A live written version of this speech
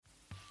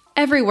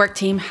Every work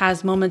team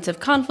has moments of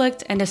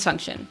conflict and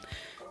dysfunction.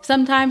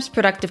 Sometimes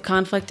productive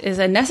conflict is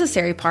a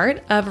necessary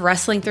part of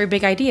wrestling through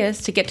big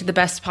ideas to get to the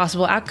best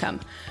possible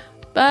outcome.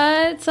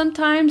 But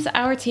sometimes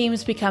our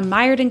teams become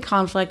mired in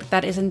conflict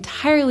that is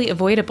entirely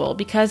avoidable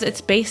because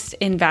it's based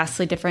in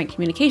vastly different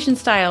communication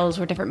styles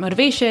or different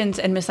motivations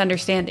and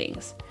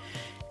misunderstandings.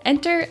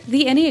 Enter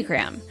the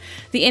Enneagram.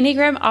 The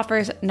Enneagram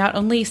offers not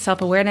only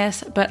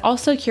self-awareness, but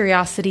also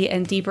curiosity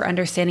and deeper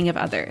understanding of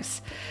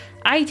others.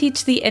 I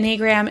teach the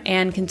Enneagram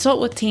and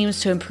consult with teams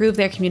to improve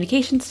their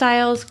communication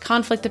styles,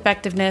 conflict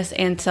effectiveness,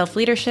 and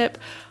self-leadership,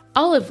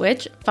 all of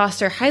which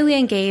foster highly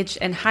engaged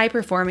and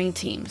high-performing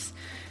teams.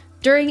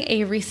 During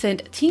a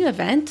recent team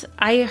event,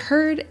 I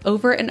heard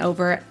over and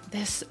over,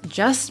 "This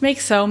just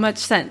makes so much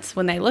sense,"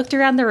 when I looked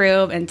around the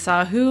room and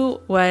saw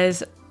who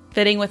was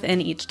fitting within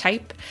each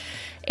type.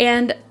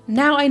 And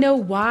now I know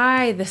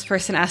why this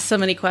person asked so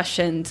many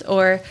questions,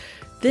 or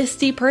this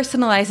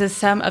depersonalizes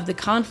some of the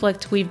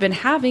conflict we've been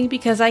having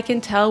because I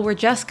can tell we're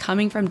just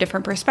coming from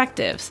different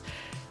perspectives.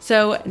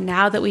 So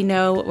now that we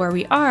know where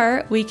we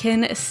are, we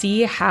can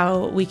see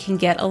how we can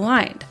get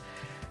aligned.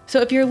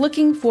 So if you're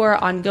looking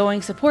for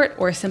ongoing support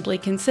or simply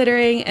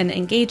considering an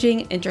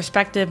engaging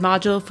introspective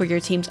module for your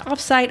team's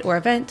offsite or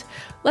event,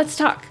 let's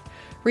talk.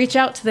 Reach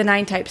out to the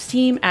 9Types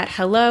team at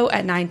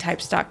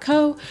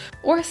hello@9types.co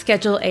or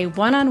schedule a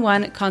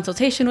one-on-one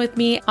consultation with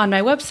me on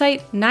my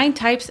website,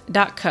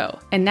 9types.co.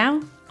 And now,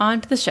 on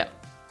to the show.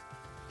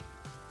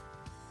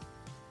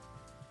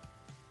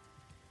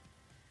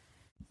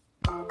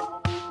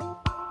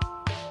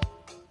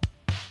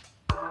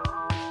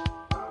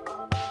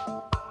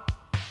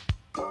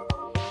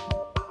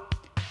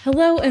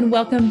 Hello and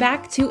welcome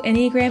back to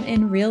Enneagram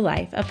in Real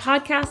Life, a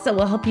podcast that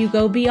will help you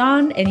go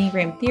beyond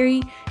Enneagram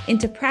theory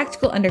into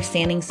practical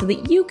understanding so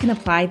that you can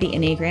apply the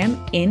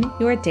Enneagram in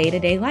your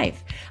day-to-day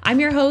life. I'm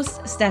your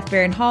host, Steph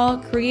Barron Hall,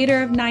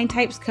 creator of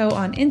 9Types Co.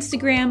 on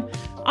Instagram,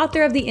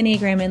 author of The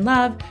Enneagram in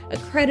Love,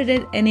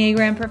 accredited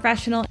Enneagram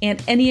professional, and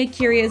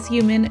Ennea-curious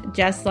human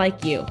just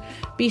like you.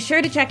 Be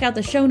sure to check out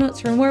the show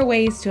notes for more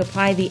ways to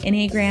apply the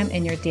Enneagram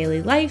in your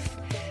daily life.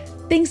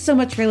 Thanks so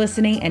much for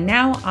listening, and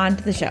now on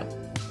to the show.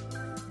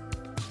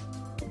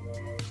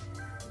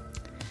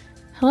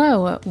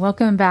 Hello,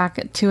 welcome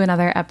back to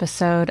another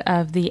episode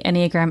of the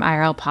Enneagram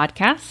IRL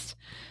podcast.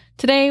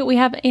 Today we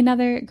have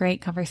another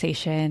great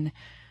conversation,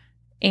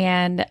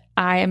 and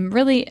I am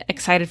really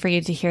excited for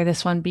you to hear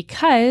this one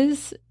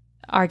because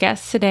our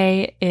guest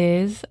today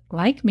is,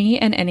 like me,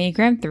 an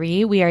Enneagram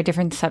 3. We are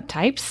different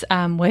subtypes,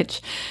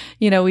 which,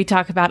 we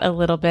talk about a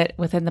little bit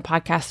within the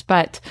podcast,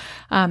 but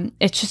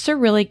it's just a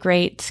really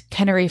great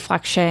kind of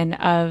reflection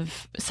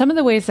of some of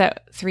the ways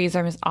that 3s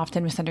are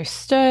often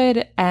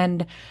misunderstood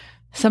and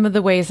some of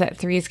the ways that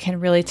 3s can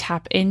really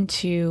tap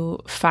into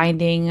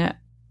finding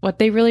what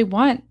they really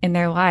want in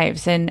their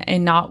lives and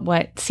not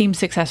what seems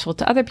successful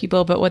to other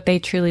people, but what they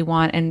truly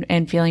want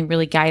and feeling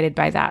really guided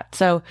by that.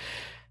 So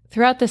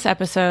throughout this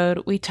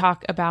episode, we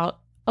talk about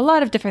a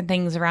lot of different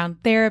things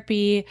around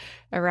therapy,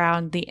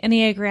 around the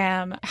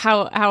Enneagram,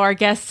 how our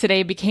guest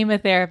today became a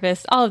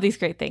therapist, all of these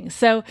great things.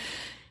 So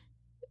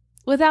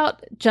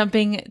without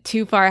jumping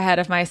too far ahead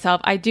of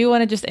myself, I do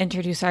want to just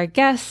introduce our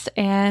guest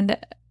and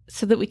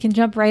so that we can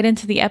jump right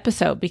into the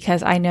episode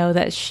because I know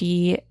that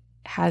she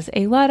has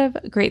a lot of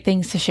great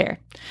things to share.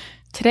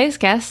 Today's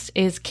guest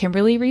is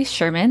Kimberly Reese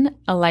Sherman,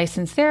 a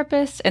licensed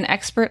therapist, an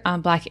expert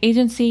on Black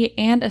agency,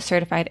 and a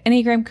certified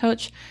Enneagram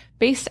coach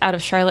based out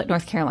of Charlotte,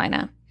 North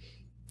Carolina.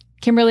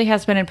 Kimberly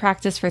has been in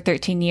practice for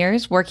 13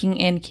 years, working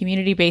in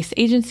community-based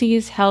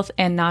agencies, health,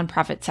 and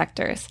nonprofit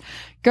sectors.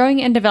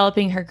 Growing and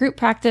developing her group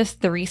practice,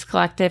 the Reese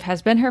Collective,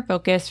 has been her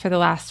focus for the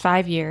last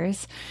 5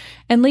 years,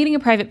 and leading a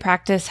private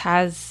practice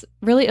has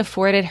really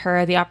afforded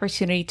her the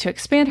opportunity to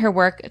expand her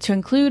work to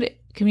include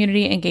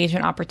community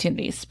engagement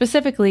opportunities,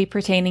 specifically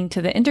pertaining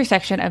to the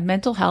intersection of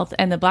mental health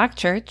and the Black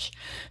church,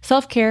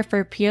 self-care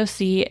for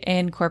POC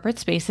in corporate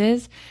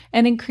spaces,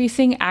 and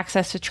increasing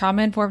access to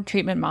trauma-informed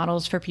treatment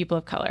models for people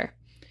of color.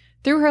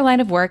 Through her line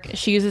of work,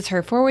 she uses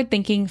her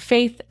forward-thinking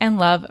faith and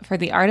love for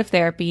the art of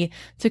therapy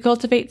to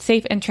cultivate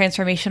safe and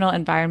transformational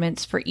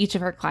environments for each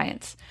of her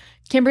clients.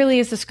 Kimberly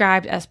is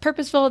described as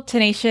purposeful,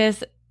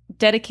 tenacious,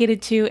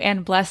 dedicated to,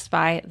 and blessed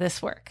by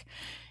this work.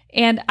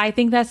 And I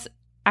think that's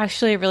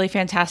actually a really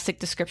fantastic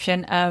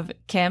description of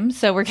Kim.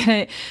 So we're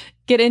going to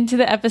get into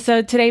the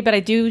episode today, but I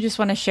do just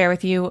want to share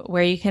with you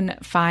where you can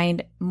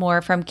find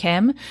more from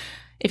Kim.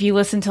 If you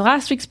listened to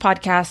last week's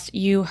podcast,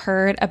 you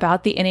heard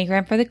about the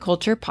Enneagram for the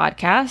Culture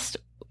podcast,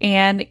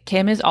 and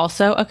Kim is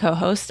also a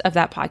co-host of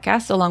that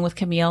podcast along with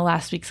Camille,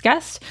 last week's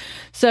guest.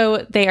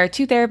 So they are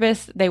two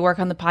therapists. They work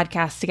on the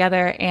podcast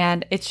together,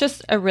 and it's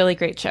just a really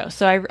great show.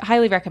 So I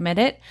highly recommend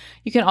it.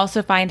 You can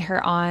also find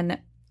her on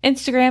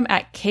Instagram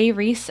at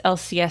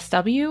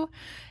KReeseLCSW,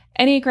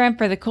 Enneagram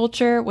for the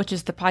Culture, which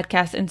is the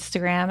podcast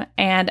Instagram,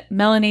 and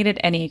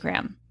Melanated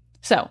Enneagram.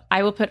 So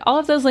I will put all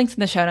of those links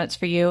in the show notes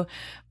for you,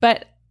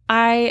 but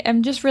I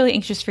am just really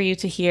anxious for you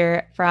to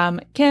hear from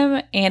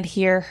Kim and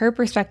hear her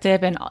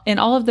perspective and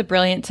all of the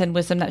brilliance and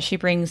wisdom that she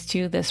brings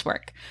to this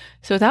work.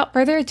 So without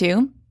further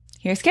ado,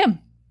 Here's Kim.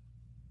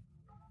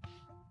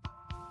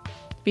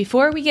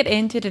 Before we get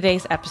into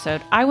today's episode,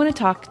 I want to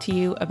talk to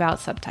you about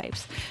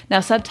subtypes. Now,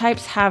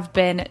 subtypes have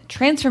been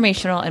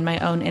transformational in my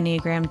own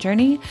Enneagram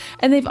journey,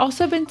 and they've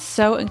also been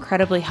so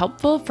incredibly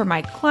helpful for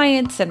my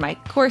clients and my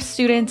course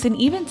students, and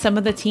even some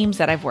of the teams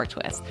that I've worked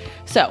with.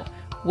 So,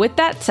 with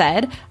that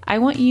said, I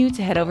want you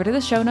to head over to the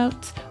show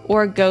notes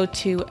or go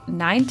to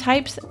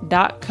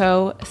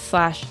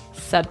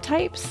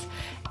 9types.co/subtypes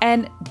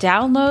and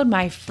download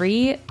my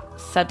free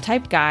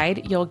subtype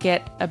guide. You'll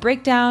get a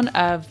breakdown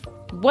of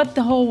what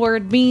the whole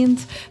word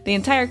means, the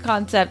entire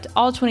concept,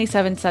 all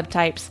 27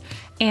 subtypes,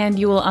 and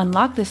you will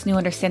unlock this new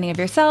understanding of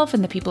yourself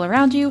and the people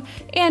around you,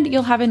 and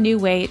you'll have a new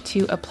way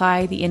to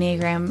apply the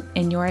Enneagram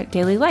in your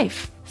daily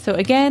life. So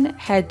again,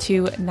 head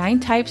to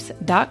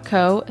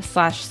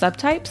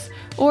 9types.co/subtypes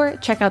or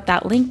check out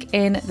that link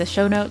in the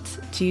show notes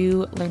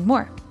to learn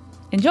more.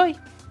 Enjoy!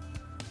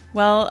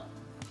 Well,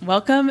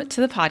 welcome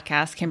to the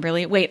podcast,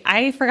 Kimberly. Wait,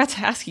 I forgot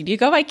to ask you, do you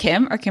go by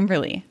Kim or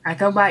Kimberly? I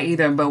go by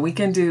either, but we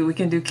can do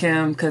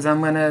Kim because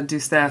I'm going to do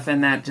Steph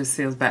and that just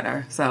feels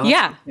better. So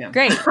yeah,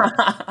 great.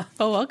 Well,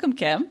 welcome,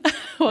 Kim.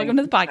 Welcome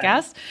to the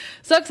podcast.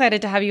 So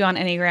excited to have you on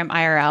Enneagram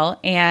IRL.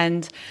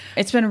 And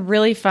it's been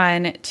really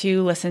fun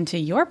to listen to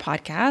your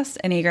podcast,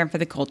 Enneagram for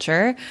the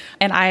Culture.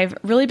 And I've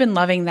really been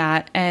loving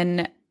that.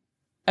 And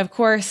of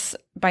course,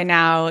 by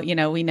now,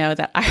 we know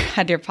that I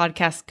had your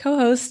podcast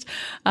co-host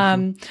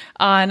on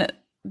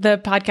the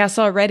podcast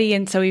already.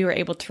 And so we were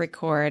able to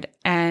record.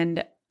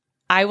 And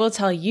I will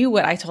tell you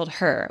what I told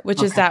her,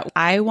 which is that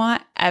I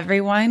want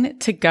everyone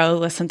to go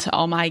listen to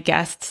all my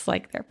guests,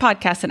 like their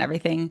podcasts and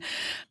everything.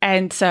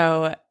 And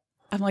so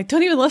I'm like,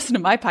 don't even listen to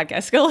my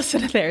podcast, go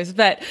listen to theirs.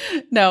 But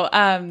no,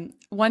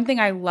 one thing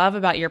I love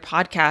about your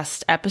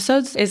podcast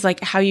episodes is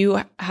like how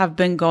you have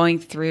been going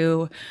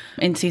through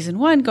in season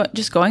one,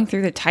 just going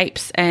through the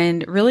types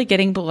and really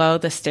getting below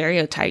the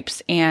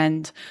stereotypes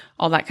and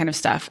all that kind of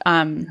stuff.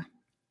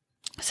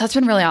 So that's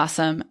been really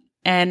awesome.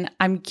 And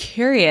I'm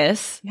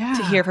curious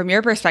to hear from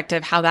your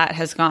perspective how that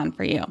has gone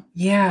for you.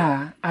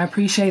 Yeah, I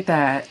appreciate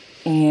that.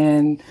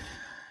 And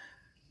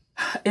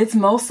it's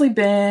mostly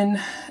been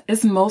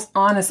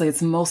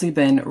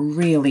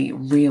really,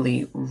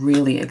 really,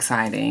 really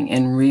exciting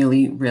and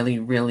really, really,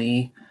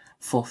 really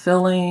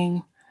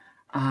fulfilling.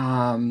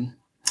 So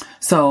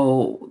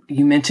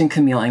you mentioned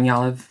Camille, and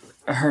y'all have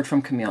heard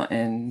from Camille.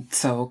 And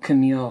so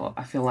Camille,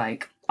 I feel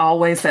like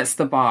always sets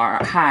the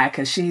bar high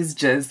because she's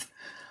just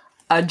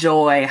a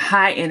joy,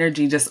 high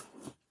energy, just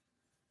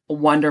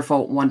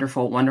wonderful,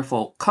 wonderful,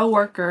 wonderful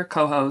coworker,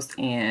 co-host,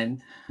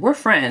 and we're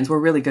friends. We're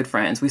really good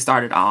friends. We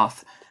started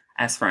off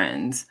as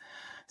friends.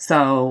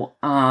 So,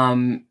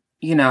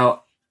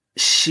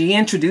 she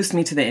introduced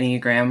me to the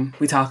Enneagram.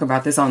 We talk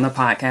about this on the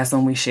podcast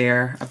when we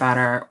share about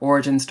our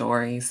origin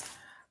stories.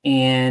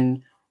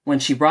 And when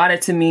she brought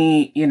it to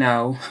me, we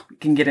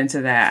can get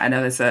into that. I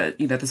know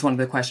that's one of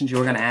the questions you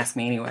were going to ask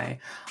me anyway.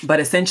 But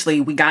essentially,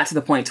 we got to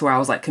the point to where I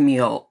was like,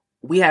 Camille,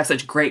 we have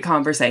such great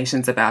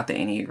conversations about the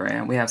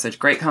Enneagram. We have such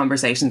great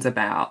conversations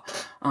about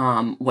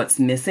what's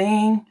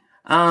missing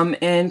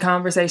in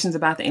conversations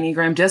about the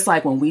Enneagram. Just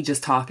like when we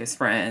just talk as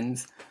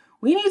friends,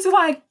 we need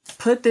to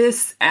put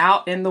this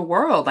out in the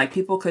world. Like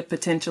people could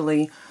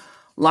potentially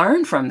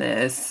learn from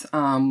this.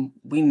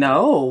 We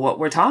know what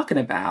we're talking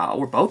about.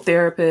 We're both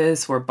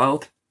therapists. We're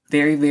both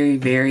very, very,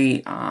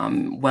 very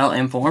well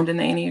informed in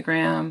the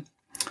Enneagram.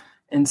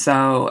 And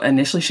so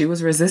initially she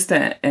was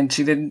resistant and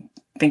she didn't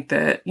think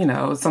that,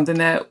 it's something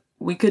that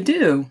we could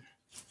do.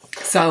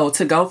 So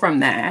to go from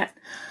that,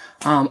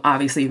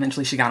 obviously,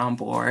 eventually she got on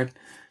board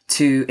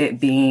to it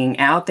being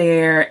out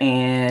there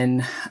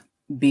and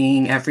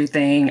being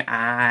everything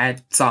I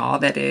saw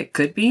that it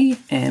could be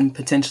and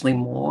potentially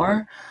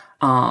more.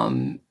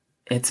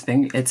 It's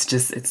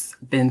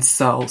been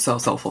so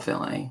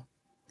fulfilling.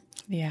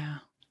 Yeah.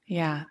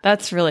 Yeah.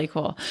 That's really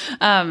cool.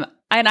 And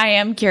I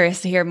am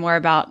curious to hear more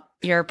about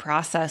your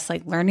process,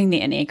 like learning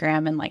the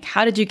Enneagram and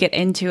how did you get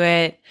into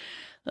it?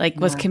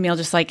 Was Camille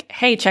just like,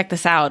 hey, check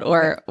this out?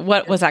 Or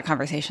what was that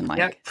conversation like?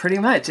 Yeah, pretty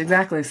much.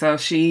 Exactly. So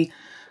she,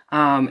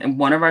 in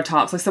one of our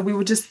talks, so we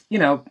would just,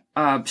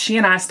 she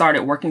and I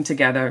started working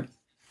together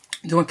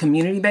doing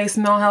community-based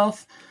mental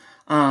health,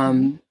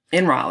 in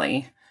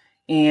Raleigh.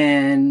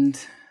 And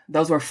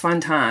those were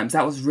fun times.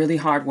 That was really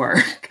hard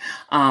work.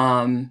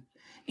 And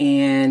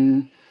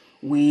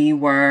we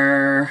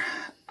were,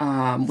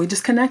 we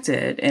just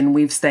connected and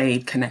we've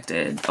stayed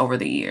connected over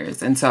the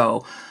years. And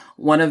so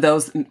one of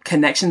those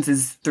connections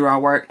is through our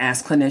work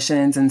as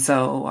clinicians. And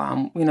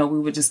so, we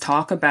would just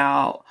talk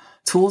about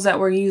tools that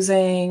we're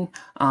using,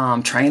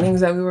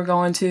 trainings that we were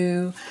going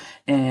to.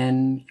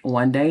 And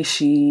one day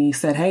she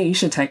said, hey, you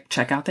should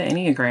check out the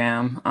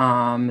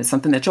Enneagram. It's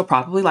something that you'll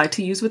probably like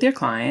to use with your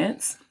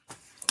clients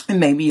and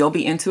maybe you'll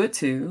be into it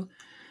too.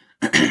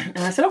 And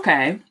I said,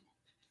 okay.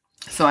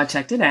 So I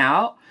checked it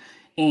out.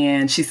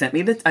 And she sent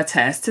me a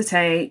test to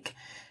take,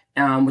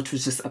 which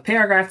was just a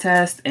paragraph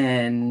test,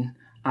 and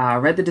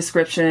read the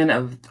description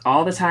of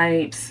all the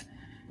types,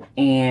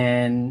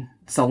 and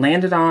so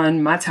landed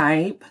on my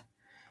type.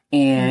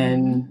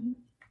 And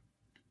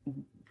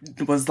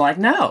was like,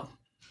 no.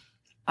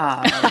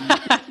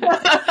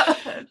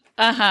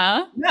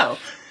 No.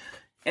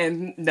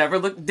 And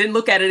didn't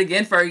look at it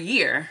again for a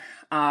year.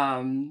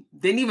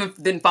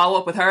 Didn't follow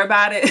up with her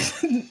about it.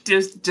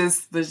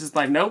 just was just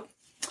like, nope.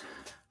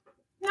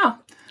 No.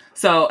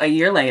 So a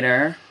year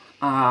later,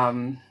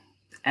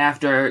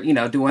 after,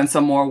 doing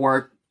some more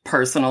work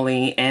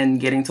personally and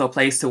getting to a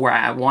place to where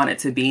I wanted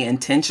to be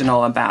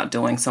intentional about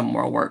doing some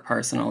more work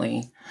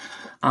personally,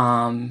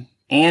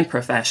 and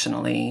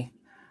professionally,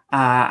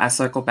 I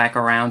circled back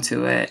around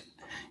to it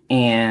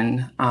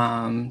and,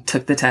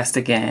 took the test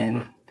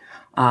again,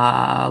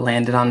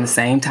 landed on the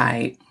same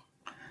type.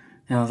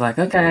 And I was like,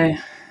 okay,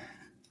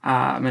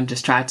 and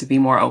just tried to be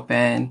more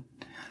open,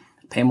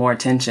 pay more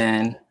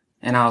attention.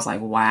 And I was like,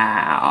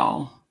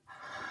 wow.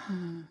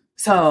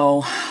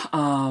 So,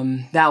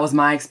 that was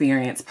my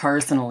experience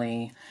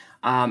personally.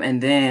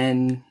 And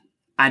then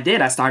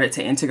I started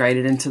to integrate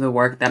it into the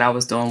work that I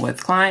was doing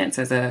with clients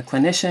as a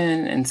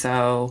clinician. And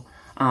so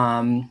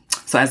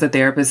as a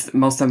therapist,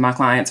 most of my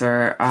clients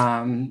are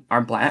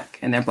Black,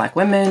 and they're Black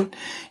women.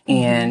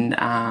 And,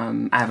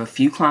 I have a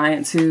few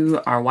clients who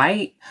are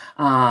white.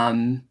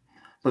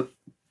 But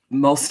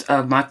most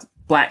of my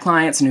Black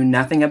clients knew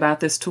nothing about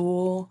this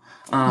tool.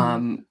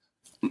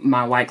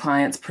 My white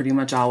clients pretty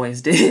much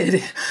always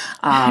did.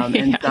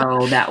 And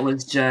so that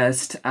was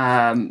just,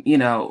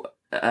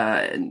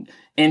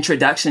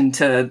 introduction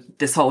to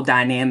this whole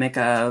dynamic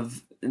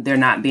of there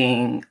not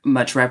being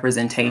much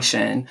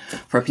representation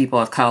for people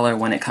of color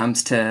when it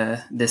comes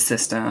to this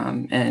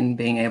system, and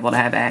being able to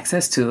have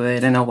access to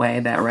it in a way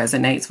that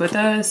resonates with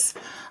us,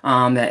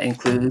 that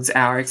includes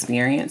our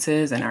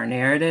experiences and our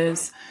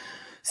narratives.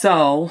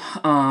 So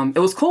it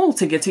was cool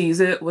to get to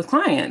use it with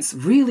clients.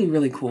 Really,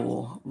 really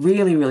cool.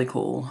 Really, really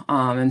cool.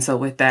 And so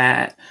with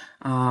that,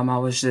 I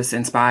was just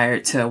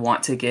inspired to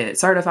want to get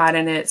certified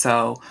in it.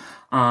 So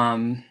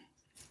I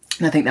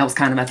think that was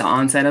kind of at the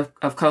onset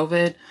of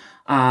COVID.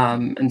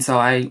 And so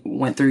I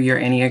went through your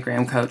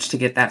Enneagram coach to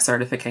get that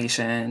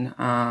certification.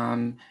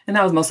 And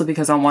that was mostly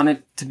because I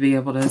wanted to be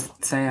able to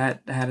say I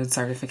had a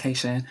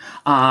certification.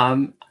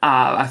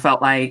 I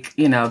felt like,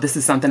 this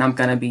is something I'm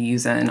going to be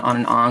using on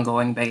an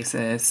ongoing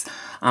basis.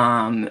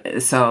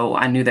 So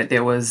I knew that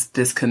there was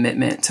this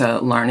commitment to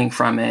learning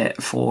from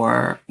it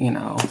for,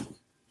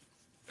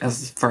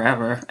 as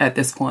forever at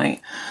this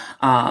point.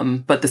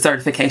 But the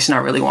certification, I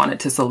really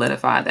wanted to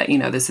solidify that,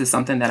 this is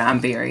something that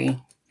I'm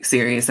very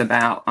serious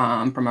about,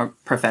 from a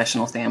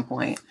professional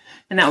standpoint.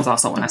 And that was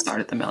also when I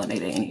started the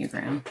Melanated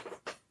Enneagram.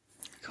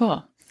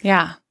 Cool.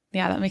 Yeah.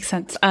 Yeah, that makes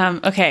sense.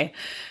 Okay.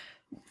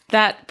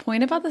 That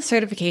point about the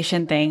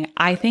certification thing,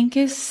 I think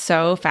is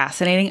so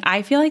fascinating.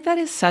 I feel like that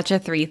is such a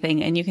 3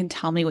 thing, and you can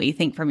tell me what you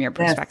think from your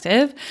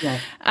perspective.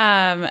 Yes.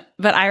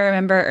 But I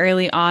remember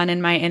early on in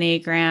my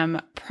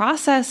Enneagram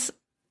process,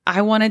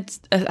 I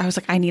was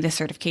like, I need a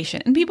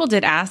certification. And people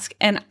did ask.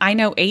 And I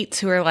know 8s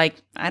who are like,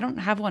 I don't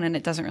have one and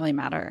it doesn't really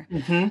matter.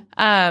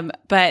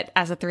 But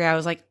as a 3, I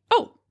was like,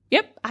 oh,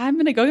 yep, I'm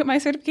going to go get my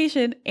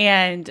certification.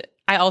 And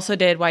I also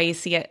did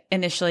YEC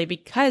initially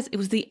because it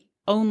was the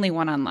only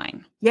one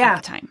online at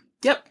the time.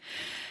 Yep.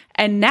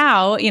 And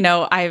now,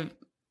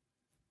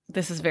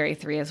 this is very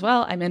 3 as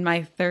well. I'm in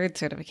my 3rd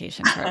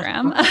certification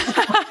program.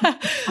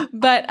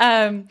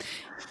 But,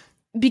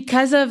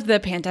 because of the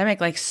pandemic,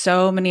 like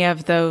so many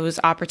of those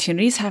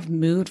opportunities have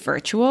moved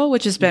virtual,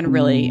 which has been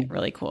really,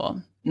 really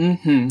cool.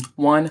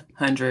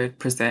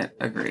 100%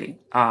 agree.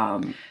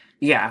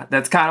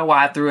 That's kind of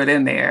why I threw it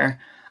in there.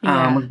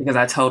 Because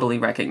I totally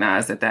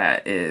recognize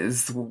that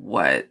is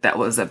what that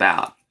was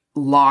about.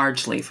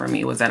 Largely for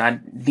me was that I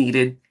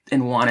needed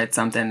and wanted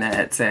something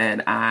that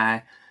said,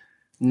 I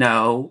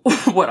know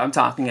what I'm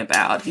talking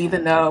about,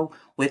 even though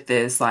with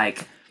this,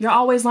 like, you're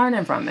always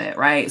learning from it.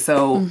 Right.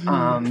 So,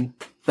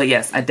 but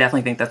yes, I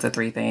definitely think that's a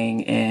 3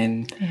 thing,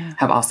 and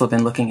have also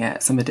been looking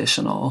at some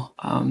additional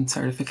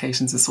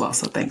certifications as well.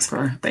 So thanks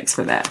for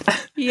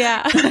that.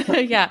 Yeah.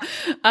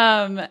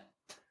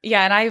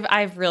 And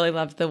I've really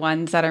loved the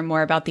ones that are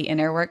more about the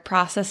inner work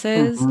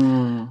processes.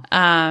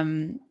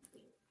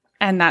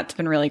 And that's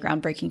been really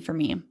groundbreaking for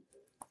me.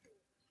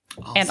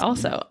 Awesome. And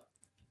also,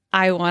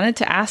 I wanted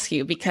to ask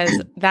you,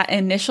 because that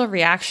initial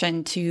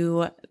reaction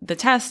to the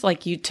test,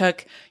 like you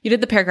did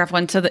the paragraph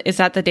one. So is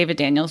that the David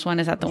Daniels one?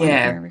 Is that the one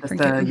that you're referring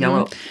to?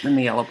 Yellow, in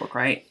the yellow book,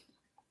 right?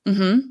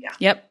 Yeah.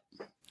 Yep.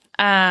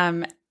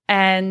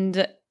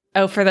 And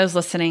for those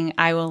listening,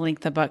 I will link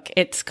the book.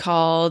 It's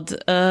called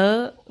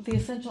The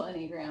Essential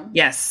Enneagram.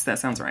 Yes, that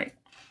sounds right.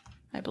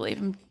 I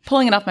believe. I'm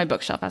pulling it off my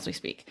bookshelf as we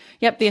speak.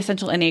 Yep, The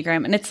Essential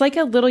Enneagram. And it's like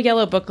a little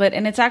yellow booklet,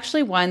 and it's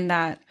actually one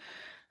that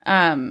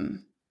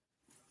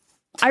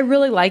I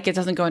really like. It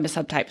doesn't go into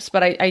subtypes,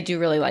 but I do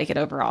really like it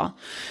overall.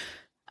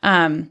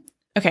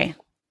 Okay,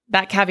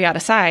 that caveat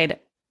aside,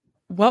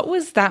 what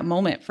was that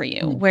moment for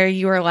you where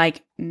you were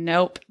like,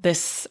 nope,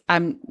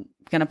 I'm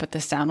going to put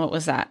this down? What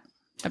was that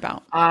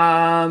about?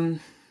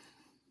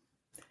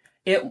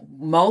 It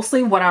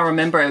mostly, what I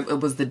remember, it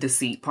was the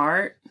deceit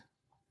part.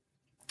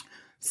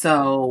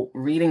 So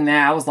reading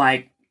that, I was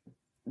like,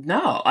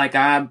 no, like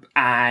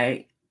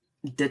I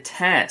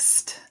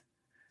detest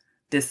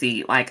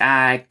deceit. Like,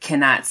 I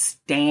cannot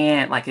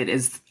stand, like, it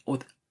is,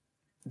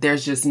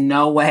 there's just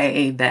no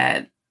way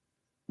that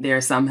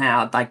there's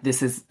somehow, like,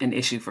 this is an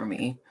issue for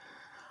me.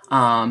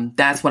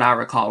 That's what I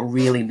recall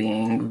really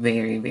being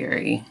very,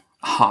 very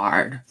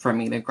hard for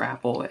me to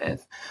grapple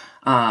with.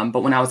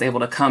 But when I was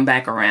able to come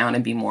back around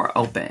and be more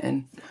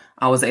open,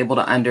 I was able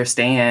to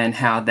understand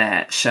how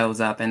that shows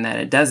up, and that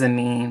it doesn't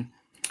mean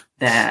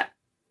that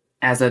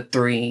as a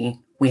 3,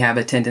 we have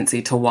a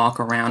tendency to walk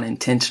around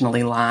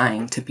intentionally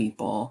lying to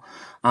people.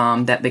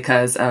 That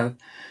because of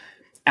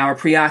our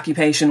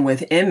preoccupation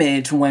with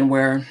image, when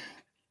we're,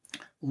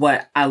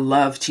 what I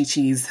love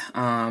Chi-Chi's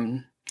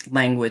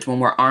language, when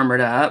we're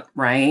armored up,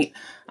 right?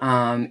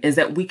 Is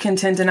that we can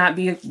tend to not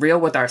be real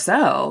with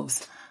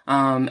ourselves.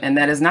 And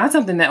that is not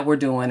something that we're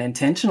doing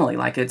intentionally.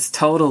 Like, it's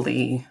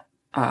totally,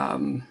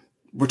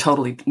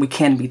 we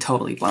can be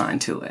totally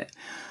blind to it.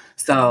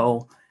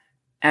 So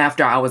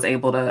after I was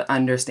able to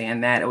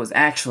understand that, it was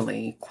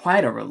actually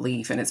quite a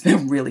relief, and it's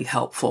been really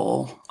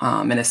helpful,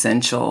 and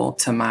essential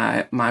to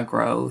my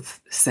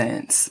growth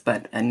since.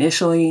 But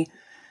initially,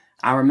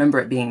 I remember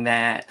it being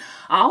that.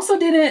 I also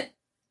didn't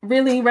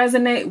really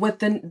resonate with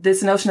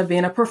this notion of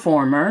being a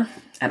performer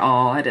at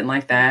all. I didn't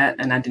like that.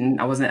 And I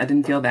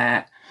didn't feel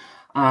that.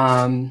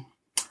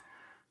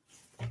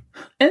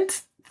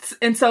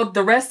 And so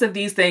the rest of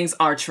these things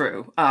are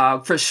true,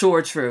 for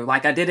sure true.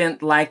 Like, I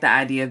didn't like the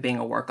idea of being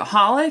a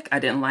workaholic. I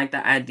didn't like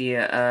the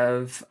idea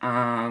of,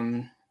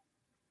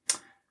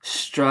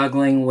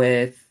 struggling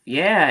with,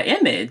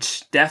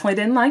 image.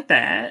 Definitely didn't like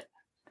that.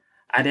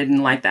 I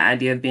didn't like the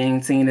idea of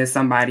being seen as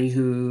somebody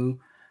who,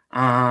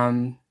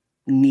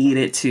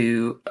 needed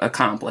to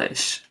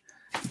accomplish,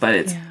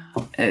 but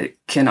it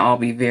can all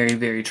be very,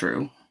 very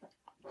true.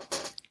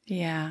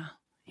 Yeah.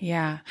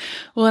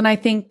 Well, and I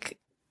think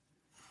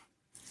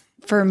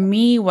for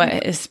me,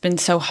 what has been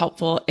so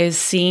helpful is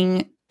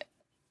seeing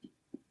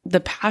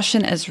the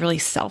passion as really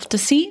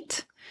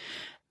self-deceit,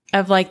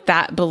 of like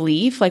that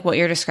belief, like what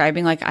you're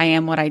describing, like I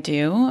am what I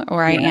do,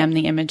 or I am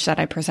the image that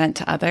I present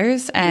to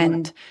others.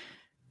 And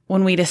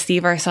when we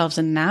deceive ourselves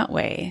in that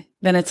way,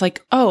 then it's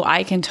like, oh,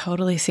 I can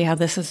totally see how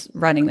this is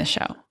running the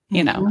show,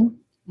 you know?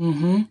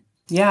 Mm-hmm.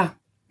 Yeah.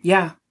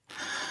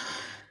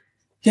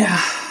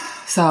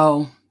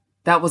 So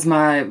that was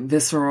my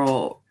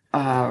visceral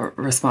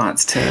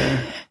response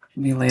to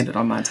me landed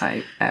on my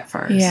type at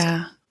first.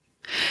 Yeah.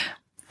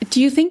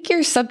 Do you think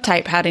your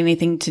subtype had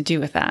anything to do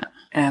with that?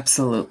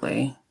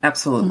 Absolutely.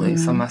 Mm-hmm.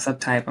 So my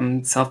subtype,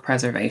 I'm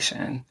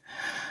self-preservation.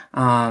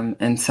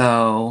 And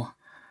so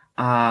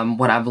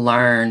what I've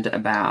learned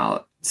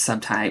about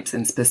subtypes,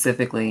 and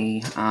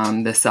specifically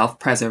the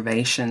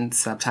self-preservation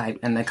subtype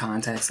in the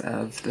context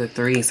of the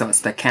 3, so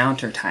it's the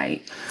counter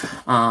type.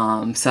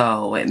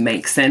 So it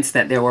makes sense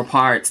that there were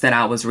parts that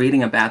I was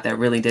reading about that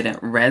really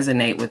didn't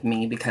resonate with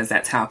me, because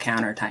that's how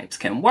counter types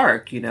can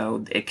work. You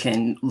know, it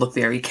can look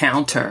very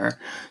counter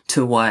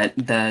to what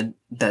the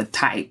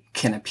type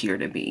can appear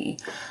to be.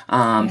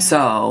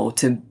 So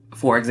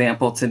for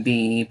example, to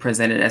be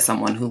presented as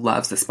someone who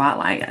loves the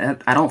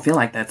spotlight, I don't feel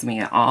like that's me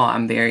at all.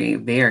 I'm very,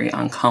 very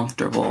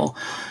uncomfortable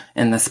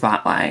in the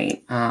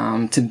spotlight.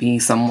 To be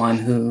someone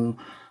who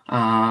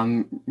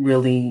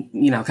really,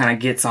 kind of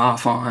gets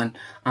off on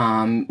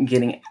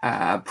getting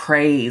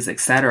praise,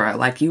 etc.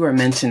 Like you were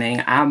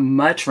mentioning, I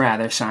much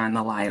rather shine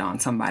the light on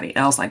somebody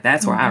else. Like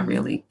that's where I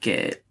really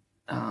get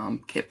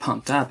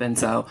pumped up. And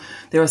so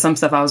there was some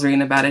stuff I was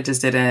reading about, it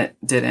just didn't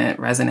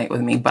resonate with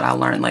me. But I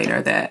learned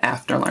later that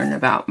after learning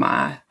about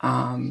my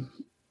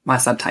my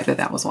subtype,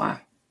 that was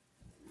why.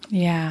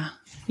 Yeah.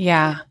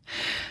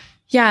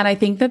 And I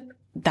think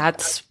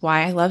that's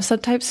why I love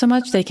subtypes so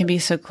much. They can be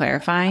so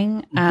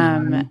clarifying.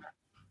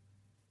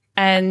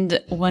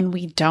 And when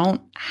we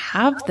don't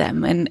have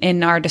them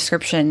in our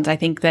descriptions, I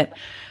think that,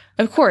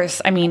 of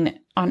course, I mean,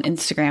 on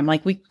Instagram,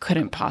 like we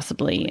couldn't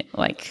possibly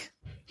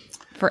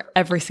for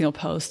every single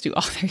post do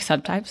all 3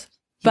 subtypes.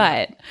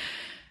 But,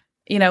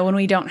 when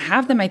we don't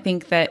have them, I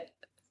think that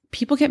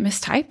people get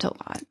mistyped a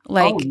lot.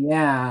 Like, oh,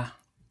 yeah.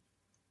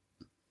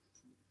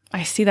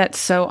 I see that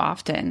so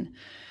often.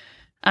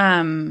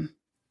 And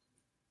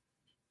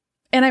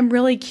I'm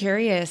really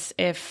curious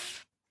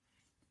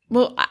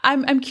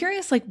I'm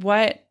curious, like,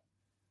 what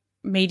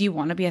made you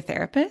want to be a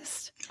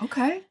therapist?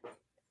 Okay.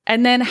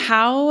 And then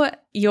how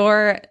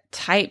your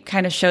type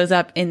kind of shows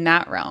up in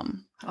that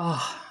realm.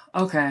 Oh,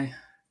 okay.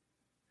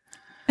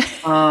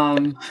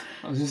 I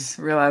just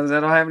realized I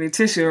don't have any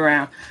tissue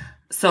around.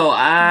 So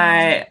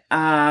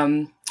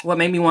what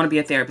made me want to be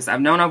a therapist?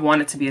 I've known I've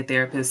wanted to be a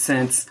therapist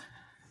since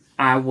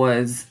I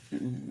was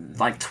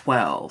like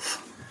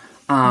 12.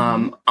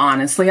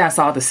 Honestly, I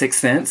saw The Sixth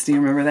Sense. Do you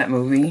remember that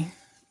movie?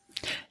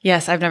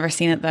 Yes, I've never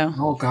seen it though.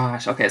 Oh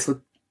gosh. Okay. It's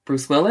with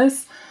Bruce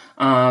Willis.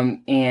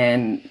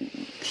 And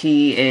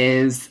he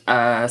is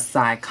a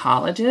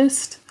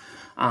psychologist,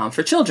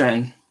 for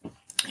children.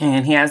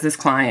 And he has this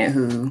client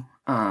who,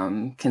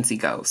 can see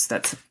ghosts.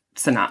 That's a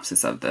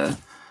synopsis of the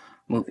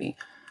movie.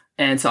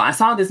 And so I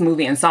saw this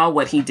movie and saw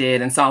what he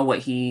did and saw what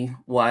he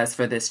was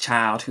for this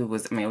child who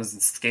was, I mean, it was a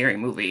scary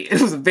movie.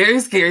 It was a very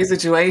scary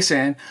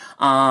situation.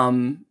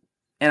 And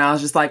I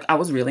was just like, I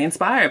was really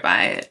inspired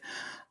by it.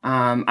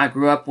 I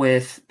grew up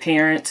with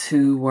parents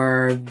who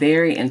were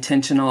very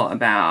intentional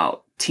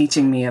about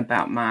teaching me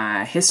about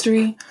my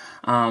history,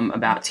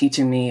 about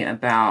teaching me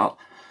about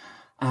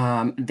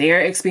their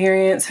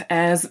experience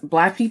as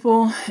Black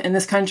people in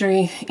this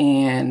country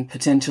and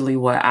potentially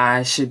what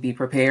I should be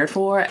prepared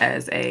for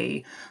as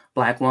a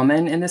Black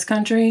woman in this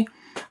country.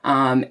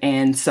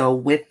 And so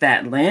with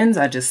that lens,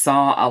 I just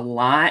saw a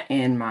lot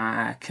in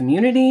my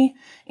community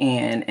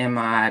and in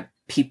my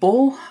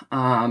people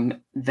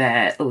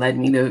that led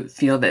me to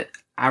feel that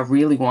I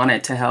really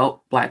wanted to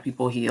help Black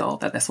people heal,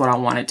 that that's what I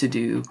wanted to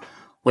do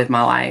with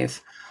my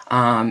life.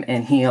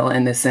 And heal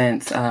in the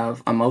sense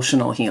of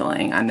emotional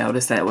healing. I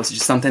noticed that it was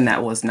just something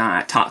that was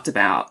not talked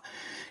about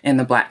in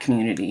the Black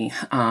community.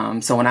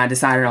 So when I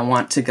decided I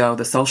want to go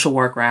the social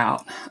work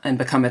route and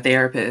become a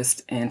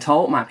therapist and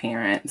told my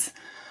parents,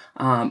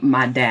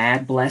 my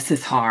dad, bless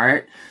his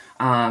heart,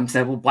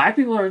 said, well, Black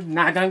people are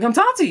not going to come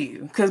talk to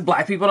you because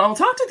Black people don't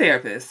talk to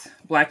therapists.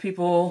 Black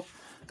people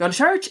go to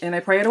church and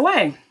they pray it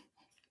away.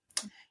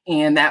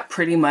 And that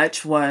pretty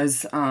much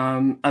was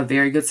a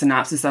very good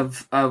synopsis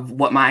of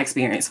what my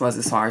experience was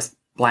as far as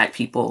Black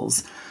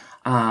people's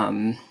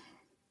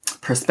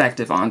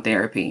perspective on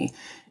therapy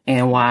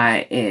and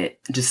why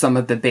just some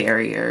of the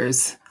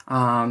barriers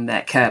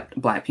that kept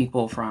Black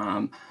people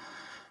from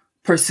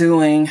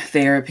pursuing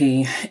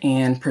therapy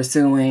and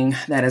pursuing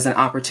that as an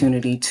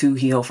opportunity to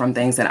heal from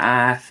things that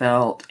I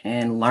felt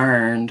and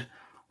learned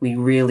we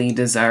really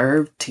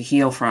deserved to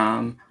heal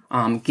from,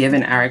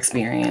 given our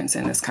experience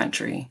in this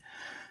country.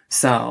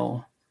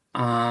 So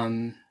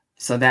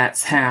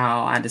that's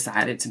how I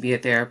decided to be a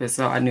therapist.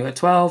 So I knew at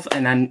 12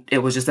 and it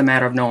was just a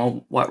matter of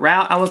knowing what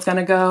route I was going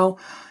to go.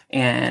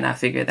 And I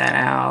figured that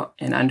out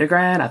in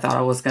undergrad. I thought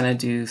I was going to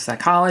do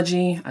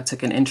psychology. I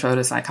took an intro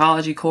to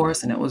psychology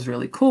course and it was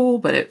really cool,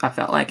 but I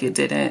felt like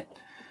it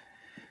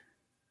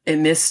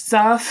missed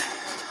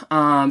stuff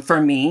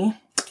for me.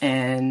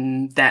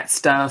 And that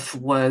stuff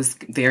was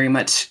very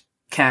much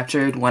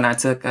captured when I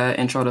took an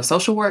intro to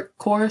social work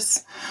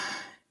course.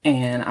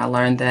 And I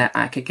learned that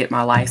I could get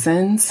my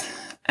license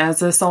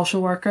as a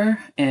social worker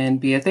and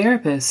be a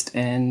therapist.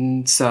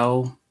 And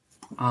so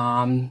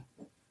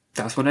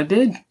that's what I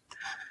did.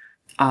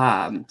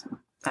 I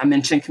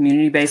mentioned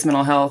community-based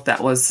mental health.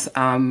 That was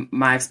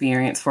my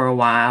experience for a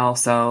while.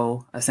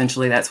 So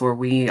essentially that's where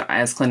we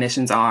as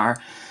clinicians are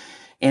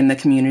in the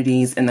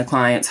communities, in the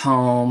clients'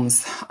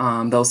 homes.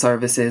 Those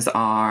services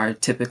are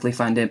typically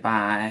funded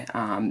by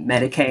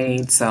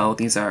Medicaid. So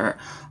these are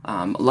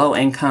low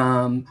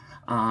income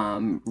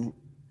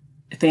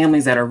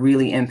families that are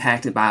really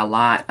impacted by a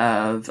lot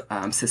of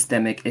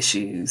systemic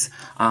issues.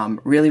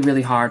 Really,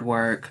 really hard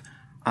work.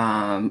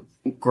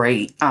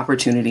 Great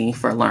opportunity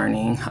for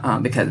learning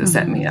because it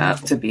set me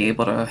up to be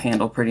able to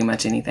handle pretty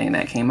much anything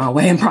that came my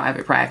way in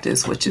private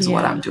practice, which is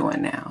what I'm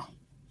doing now.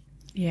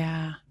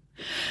 Yeah.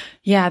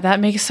 Yeah, that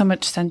makes so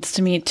much sense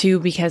to me too,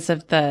 because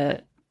of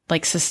the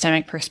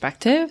systemic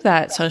perspective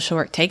that social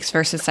work takes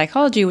versus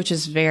psychology, which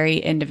is very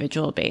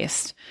individual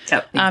based.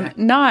 Yep,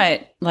 exactly. Not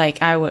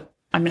like I'm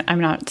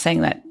not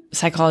saying that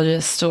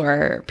psychologists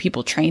or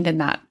people trained in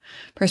that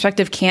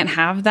perspective can't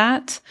have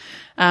that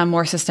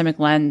more systemic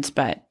lens,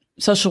 but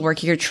social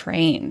work, you're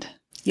trained.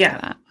 Yeah.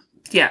 For that.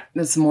 Yeah.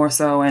 It's more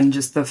so. And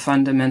just the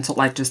fundamental,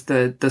 just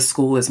the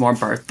school is more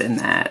birthed in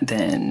that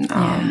than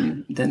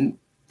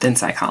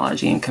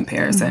psychology in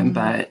comparison.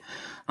 But,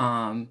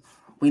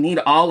 we need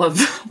all of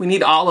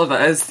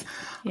us,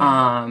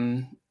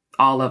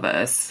 all of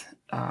us,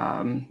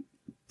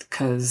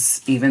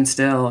 because even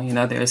still,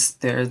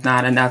 there's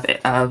not enough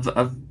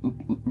of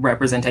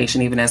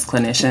representation, even as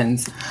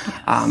clinicians,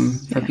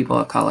 for people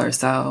of color.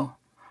 So,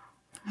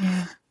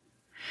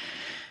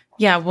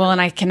 yeah. Well, and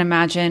I can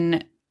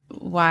imagine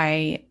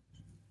why,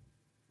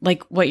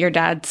 what your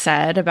dad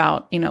said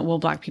about, well,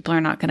 Black people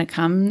are not going to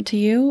come to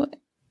you.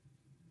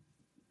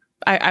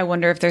 I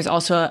wonder if there's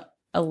also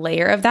a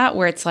layer of that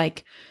where it's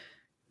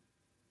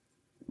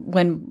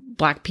when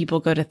Black people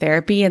go to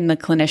therapy and the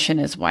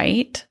clinician is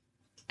white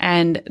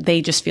and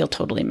they just feel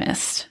totally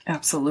missed.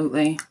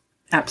 Absolutely.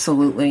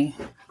 Absolutely.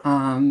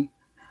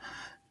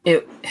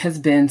 It has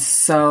been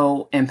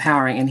so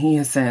empowering. And he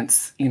has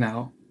since,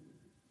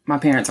 my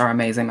parents are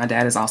amazing. My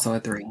dad is also a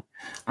 3.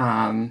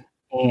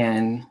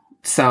 And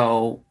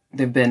so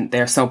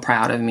they're so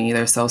proud of me.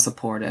 They're so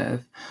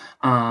supportive.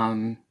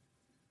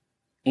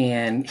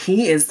 And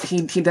he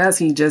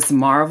just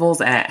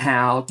marvels at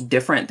how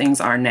different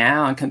things are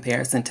now in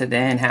comparison to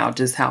then, how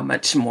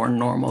much more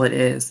normal it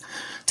is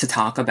to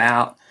talk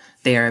about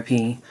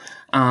therapy.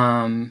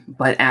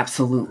 But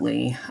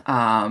absolutely.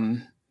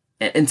 And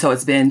so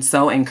it's been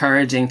so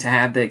encouraging to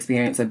have the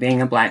experience of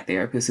being a Black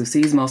therapist who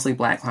sees mostly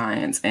Black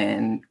clients.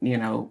 And,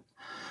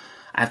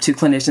 I have 2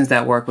 clinicians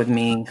that work with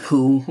me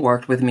who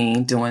worked with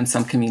me doing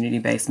some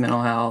community-based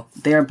mental health.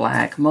 They're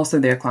Black. Most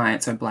of their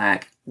clients are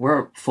Black.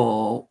 we're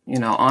full,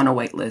 on a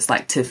wait list,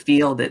 like to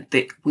feel that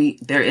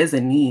there is a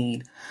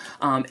need.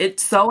 It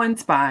so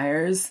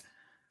inspires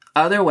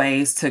other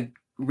ways to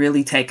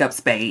really take up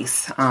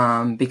space,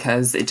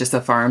 because it just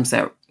affirms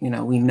that,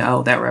 we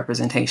know that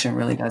representation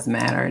really does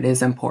matter. It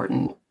is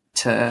important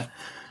to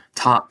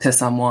talk to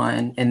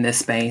someone in this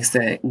space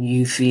that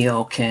you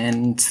feel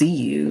can see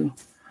you,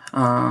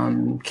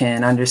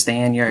 can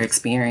understand your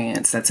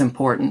experience. That's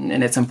important.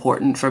 And it's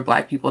important for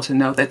Black people to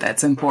know that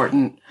that's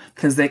important,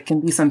 because there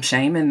can be some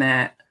shame in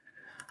that.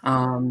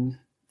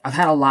 I've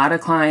had a lot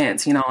of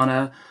clients, on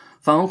a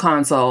phone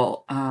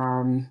consult,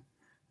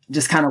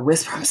 just kind of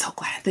whisper, I'm so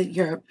glad that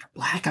you're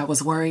Black. I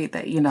was worried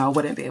that, I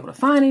wouldn't be able to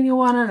find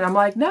anyone. And I'm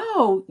like,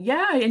 no,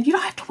 yeah. And you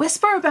don't have to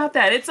whisper about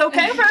that. It's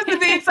okay for us to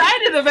be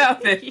excited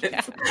about this.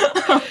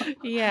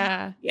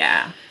 Yeah.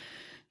 Yeah.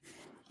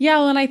 Yeah.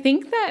 Well, and I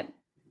think that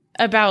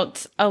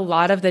about a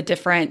lot of the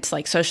different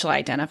like social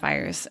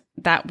identifiers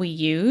that we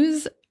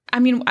use, I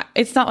mean,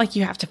 it's not like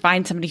you have to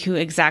find somebody who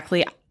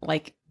exactly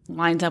like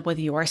lines up with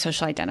your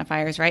social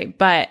identifiers, right?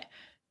 But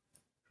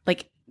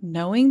like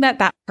knowing that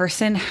that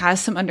person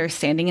has some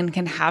understanding and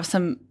can have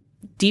some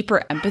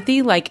deeper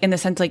empathy, like in the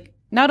sense, like,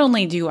 not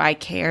only do I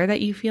care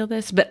that you feel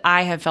this, but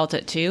I have felt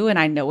it too. And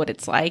I know what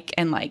it's like.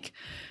 And like,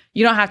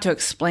 you don't have to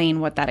explain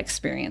what that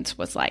experience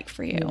was like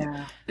for you.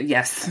 Yeah.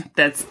 Yes,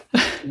 that's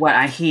what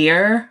I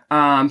hear.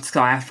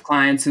 So I have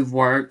clients who've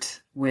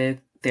worked with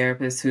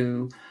therapists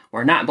who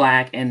were not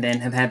Black and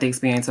then have had the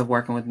experience of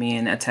working with me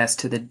and attest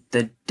to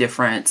the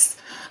difference,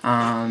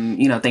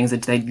 things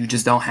that you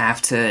just don't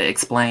have to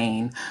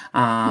explain,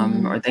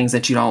 or things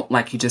that you don't,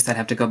 like you just said,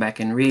 have to go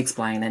back and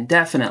re-explain. And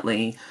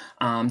definitely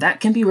that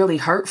can be really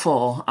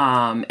hurtful,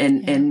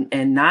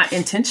 and not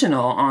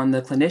intentional on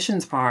the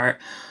clinician's part,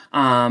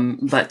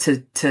 but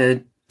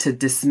to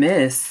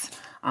dismiss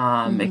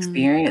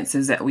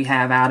experiences that we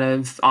have out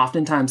of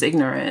oftentimes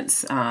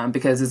ignorance,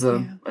 because as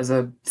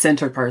a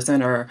centered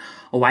person or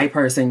a white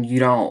person,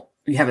 you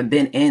haven't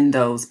been in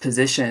those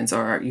positions,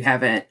 or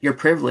you're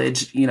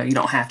privileged, you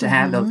don't have to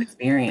have those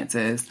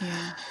experiences.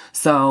 Yeah.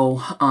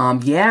 So,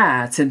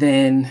 to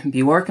then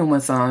be working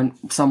with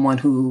someone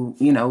who,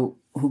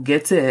 who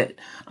gets it,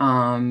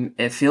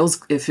 it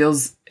feels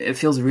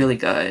really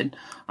good.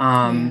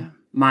 I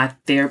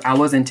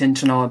was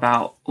intentional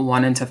about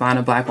wanting to find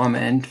a Black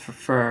woman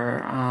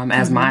for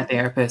as my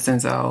therapist.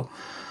 And so,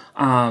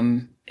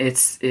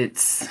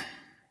 it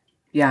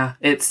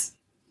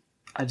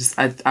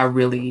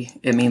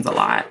means a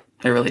lot.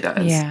 It really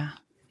does.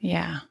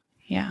 Yeah.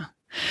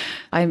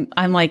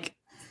 I'm like,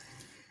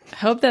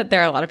 hope that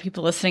there are a lot of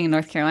people listening in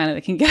North Carolina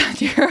that can get on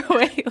your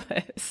wait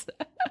list.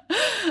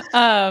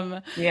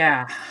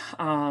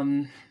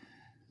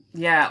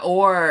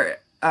 Or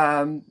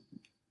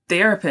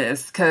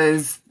therapists,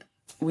 because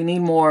we need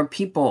more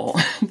people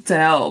to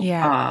help.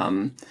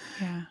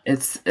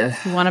 It's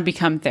you want to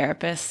become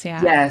therapists.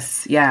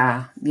 Yes.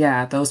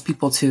 Yeah. Those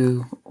people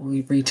too.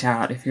 We reach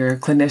out. If you're a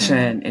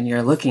clinician and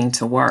you're looking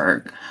to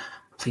work,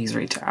 please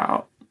reach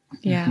out.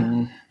 Yeah.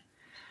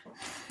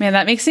 Man,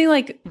 that makes me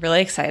like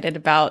really excited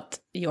about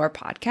your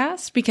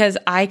podcast, because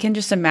I can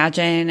just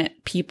imagine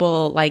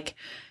people like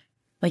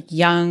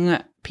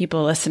young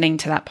people listening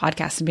to that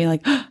podcast and being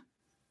like, oh,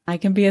 I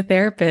can be a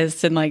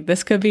therapist, and like,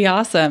 this could be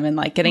awesome, and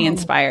like getting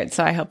inspired.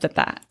 So I hope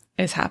that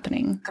is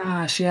happening.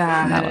 Gosh.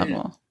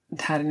 Yeah.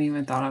 Hadn't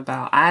even thought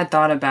about, I had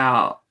thought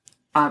about,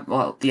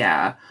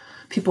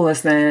 people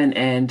listening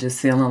and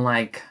just feeling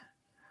like,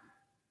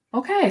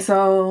 okay,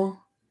 so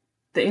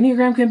the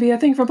Enneagram can be a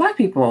thing for Black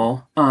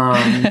people.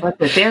 But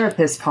the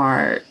therapist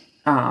part,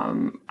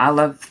 I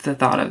love the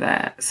thought of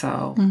that.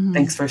 So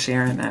thanks for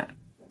sharing that.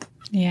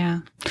 Yeah.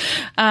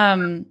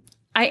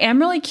 I am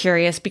really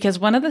curious, because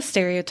one of the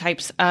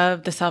stereotypes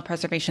of the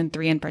self-preservation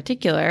 3 in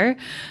particular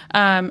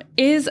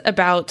is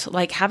about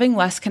like having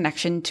less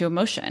connection to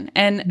emotion.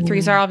 And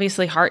 3s are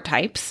obviously heart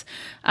types,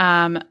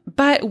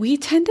 but we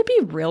tend to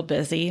be real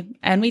busy,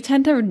 and we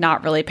tend to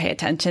not really pay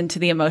attention to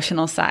the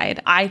emotional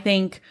side. I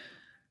think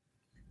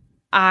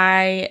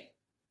that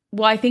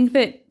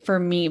for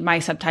me, my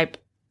subtype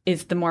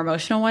is the more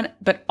emotional one,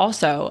 but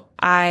also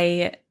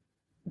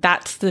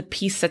that's the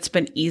piece that's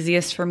been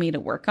easiest for me to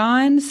work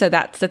on. So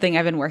that's the thing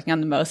I've been working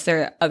on the most.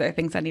 There are other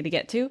things I need to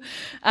get to.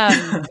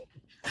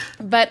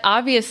 But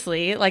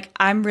obviously, like,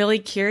 I'm really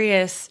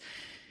curious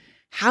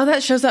how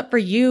that shows up for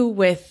you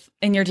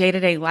in your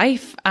day-to-day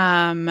life.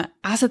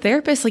 As a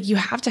therapist, like, you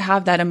have to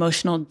have that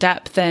emotional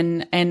depth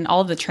and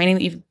all of the training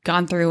that you've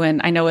gone through.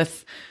 And I know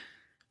with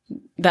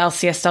the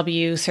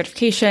LCSW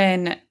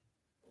certification,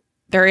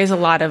 there is a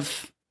lot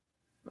of,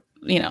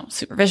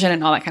 supervision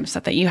and all that kind of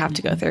stuff that you have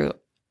to go through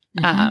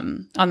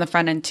on the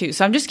front end too.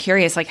 So I'm just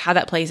curious, like, how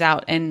that plays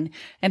out and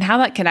how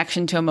that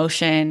connection to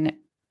emotion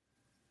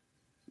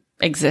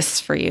exists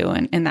for you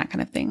and that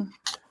kind of thing.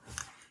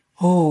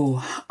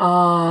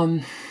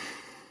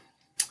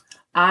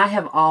 I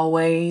have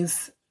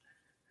always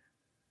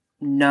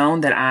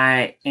known that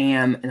I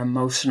am an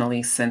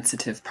emotionally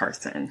sensitive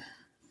person.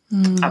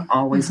 I've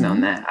always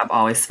known that. I've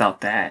always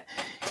felt that.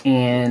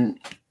 And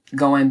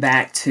going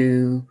back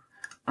to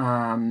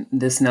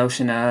this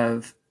notion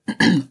of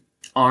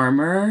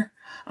armor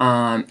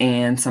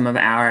and some of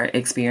our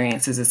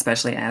experiences,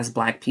 especially as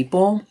Black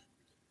people.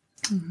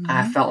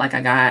 I felt like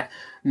I got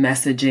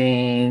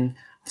messaging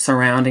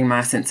surrounding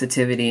my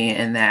sensitivity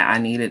and that I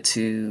needed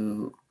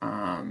to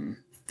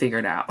figure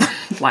it out.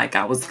 Like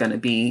I was going to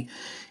be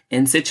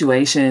in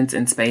situations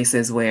and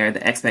spaces where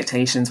the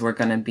expectations were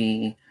going to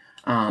be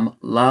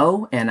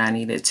low and I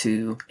needed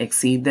to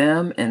exceed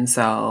them. And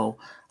so,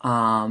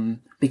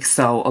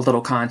 so a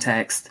little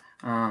context,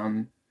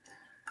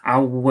 I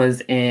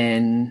was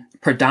in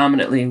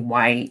predominantly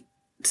white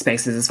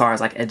spaces as far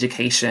as like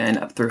education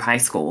up through high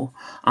school.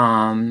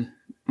 My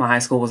high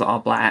school was all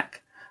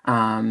Black.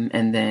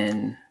 And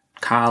then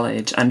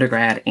college,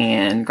 undergrad,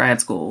 and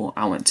grad school,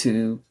 I went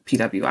to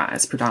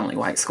PWIs, predominantly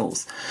white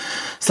schools.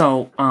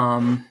 So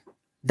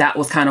that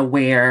was kind of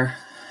where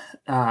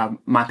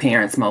my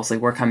parents mostly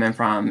were coming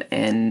from,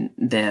 and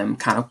them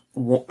kind of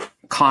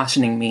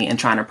cautioning me and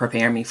trying to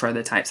prepare me for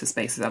the types of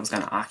spaces I was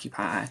going to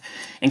occupy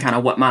and kind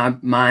of what my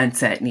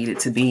mindset needed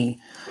to be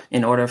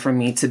in order for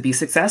me to be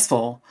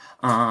successful.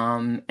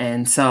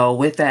 And so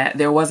with that,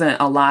 there wasn't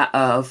a lot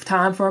of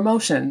time for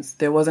emotions.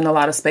 There wasn't a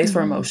lot of space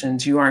for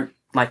emotions. You aren't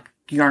going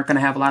to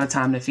have a lot of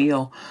time to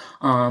feel.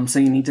 So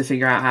you need to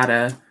figure out how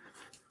to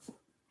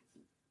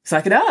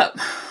suck it up,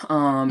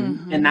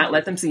 and not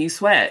let them see you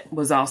sweat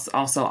was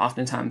also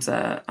oftentimes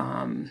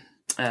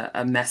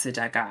a message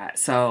I got.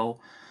 So,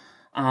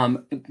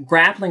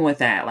 grappling with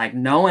that, like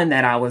knowing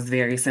that I was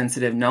very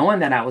sensitive, knowing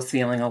that I was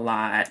feeling a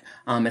lot,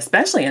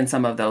 especially in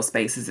some of those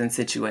spaces and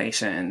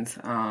situations.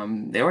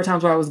 There were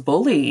times where I was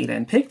bullied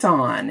and picked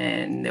on,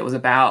 and it was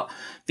about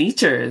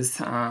features,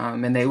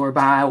 and they were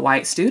by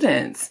white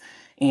students.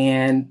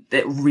 And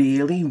it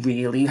really,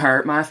 really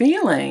hurt my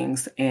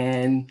feelings.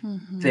 And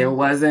there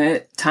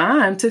wasn't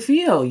time to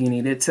feel. You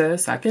needed to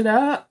suck it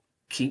up,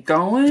 keep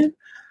going.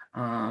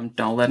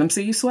 Don't let them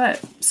see you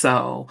sweat.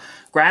 So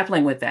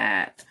grappling with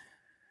that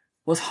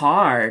was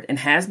hard and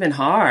has been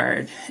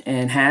hard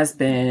and has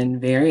been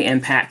very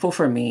impactful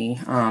for me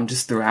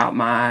just throughout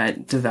my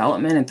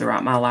development and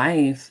throughout my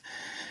life.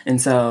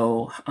 And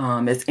so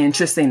it's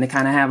interesting to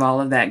kind of have all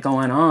of that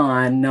going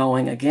on,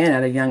 knowing again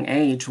at a young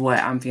age what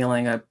I'm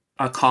feeling a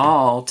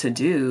call to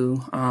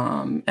do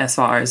as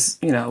far as,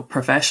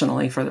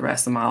 professionally for the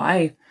rest of my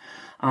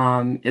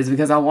life is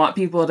because I want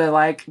people to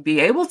like be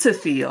able to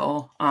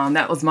feel.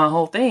 That was my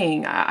whole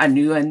thing. I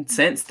knew and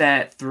sensed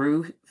that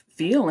through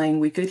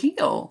feeling we could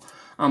heal.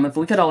 If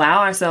we could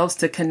allow ourselves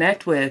to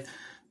connect with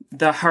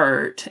the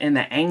hurt and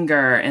the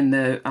anger and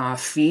the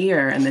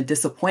fear and the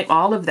disappointment,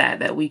 all of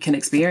that we can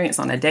experience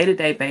on a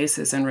day-to-day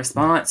basis in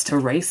response to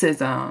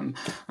racism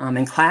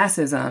and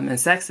classism and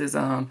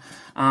sexism,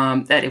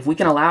 that if we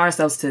can allow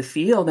ourselves to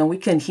feel, then we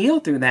can heal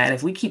through that.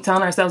 If we keep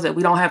telling ourselves that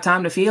we don't have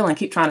time to feel and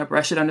keep trying to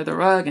brush it under the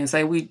rug and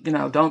say we,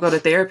 don't go to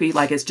therapy,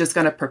 like it's just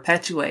going to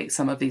perpetuate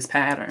some of these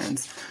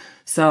patterns.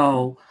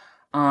 So,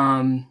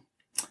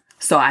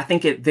 So I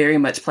think it very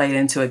much played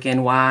into,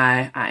 again,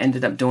 why I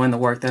ended up doing the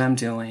work that I'm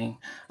doing.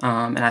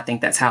 And I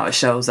think that's how it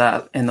shows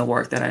up in the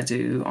work that I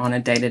do on a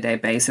day-to-day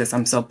basis.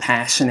 I'm so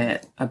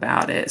passionate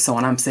about it. So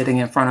when I'm sitting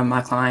in front of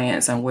my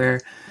clients and we're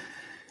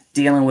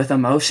dealing with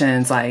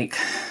emotions, like,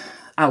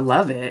 I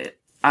love it.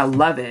 I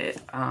love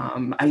it.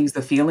 I use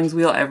the feelings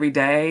wheel every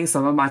day.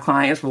 Some of my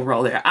clients will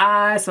roll their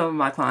eyes. Some of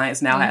my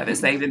clients now have it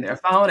saved in their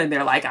phone and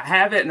they're like, I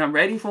have it and I'm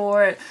ready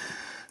for it.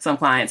 Some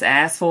clients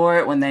ask for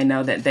it when they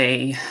know that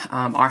they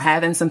are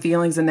having some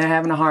feelings and they're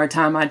having a hard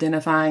time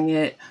identifying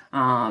it.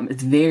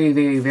 It's very,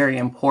 very, very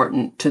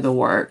important to the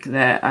work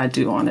that I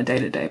do on a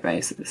day-to-day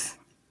basis.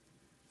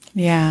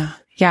 Yeah.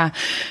 Yeah.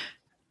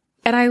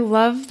 And I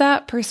love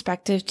that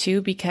perspective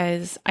too,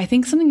 because I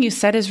think something you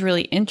said is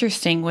really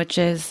interesting, which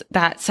is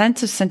that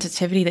sense of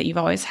sensitivity that you've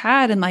always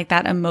had and like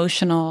that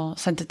emotional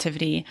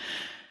sensitivity.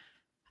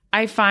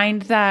 I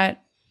find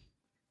that,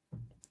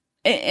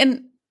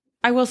 and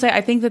I will say, I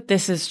think that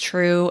this is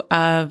true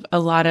of a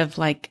lot of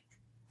like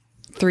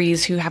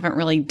threes who haven't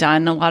really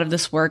done a lot of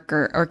this work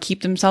or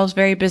keep themselves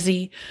very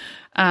busy.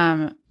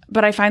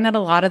 But I find that a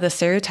lot of the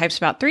stereotypes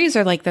about threes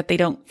are like that they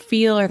don't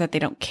feel or that they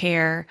don't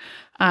care.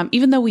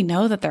 Even though we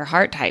know that they're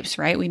heart types,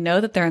 right? We know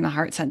that they're in the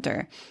heart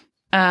center.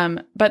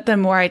 But the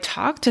more I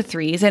talk to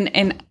threes,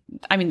 and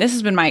I mean, this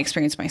has been my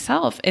experience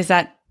myself, is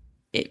that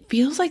it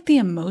feels like the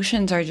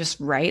emotions are just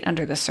right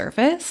under the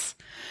surface.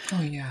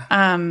 Oh,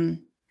 yeah.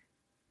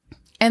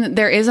 And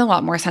there is a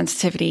lot more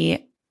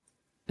sensitivity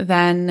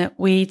than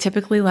we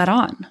typically let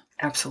on.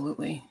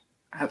 Absolutely.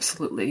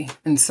 Absolutely.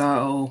 And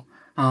so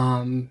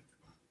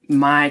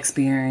my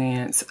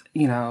experience,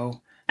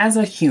 as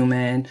a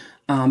human,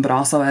 but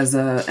also as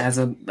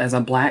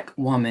a Black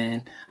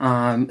woman,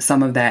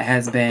 some of that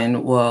has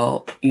been,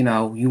 well, you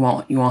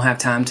won't have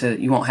time to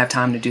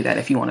do that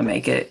if you want to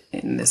make it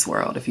in this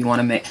world. If you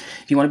want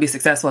to be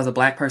successful as a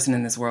Black person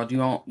in this world,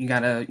 you're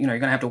gonna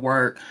have to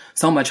work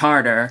so much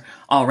harder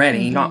already.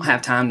 Mm-hmm. You don't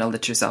have time to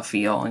let yourself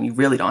feel, and you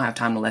really don't have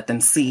time to let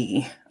them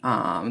see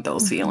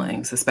those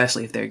feelings,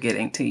 especially if they're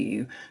getting to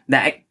you.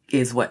 That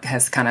is what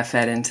has kind of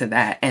fed into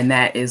that. And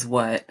that is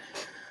what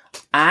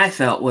I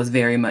felt was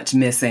very much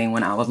missing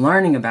when I was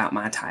learning about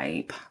my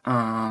type.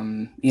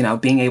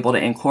 Being able to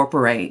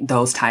incorporate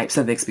those types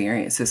of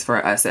experiences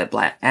for us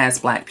as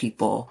Black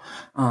people,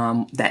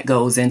 that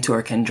goes into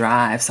or can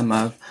drive some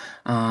of,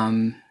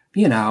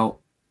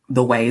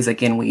 the ways,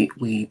 again,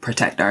 we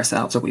protect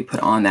ourselves, or we put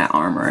on that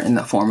armor in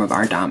the form of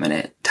our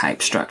dominant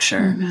type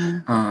structure.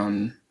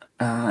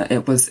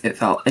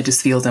 It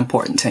just feels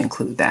important to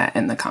include that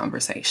in the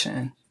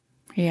conversation.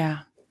 Yeah.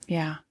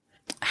 Yeah.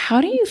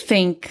 How do you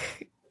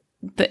think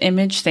the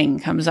image thing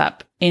comes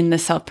up in the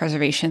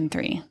self-preservation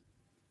 3?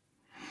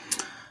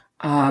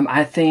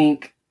 I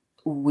think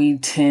we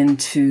tend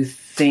to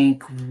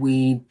think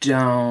we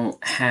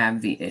don't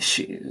have the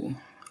issue.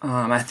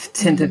 I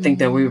tend to think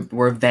that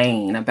we're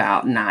vain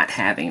about not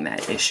having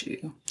that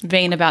issue.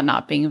 Vain about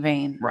not being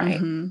vain. Right.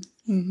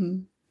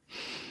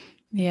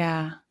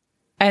 Yeah.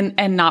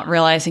 And not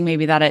realizing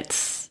maybe that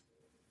it's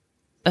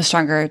a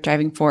stronger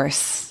driving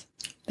force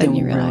than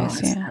you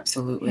realize. Yeah.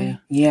 Absolutely.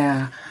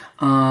 Yeah.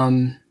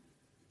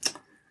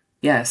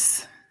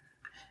 Yes.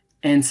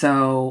 And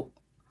so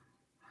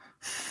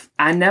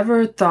I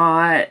never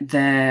thought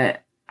that,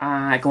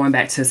 going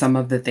back to some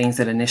of the things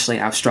that initially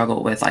I've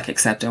struggled with, like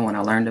accepting when I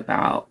learned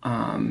about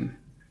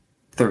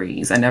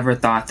 3s, I never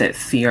thought that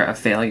fear of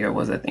failure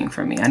was a thing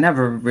for me. I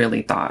never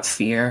really thought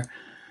fear.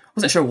 I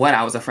wasn't sure what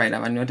I was afraid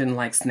of. I knew I didn't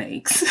like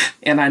snakes.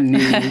 And I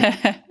knew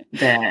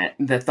that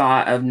the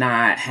thought of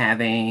not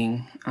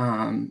having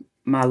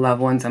my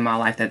loved ones in my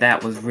life,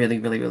 that was really,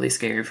 really, really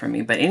scary for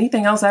me. But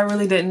anything else, I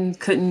really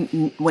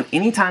couldn't,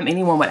 anytime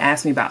anyone would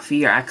ask me about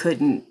fear, I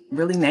couldn't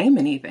really name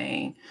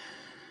anything.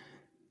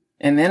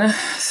 And then I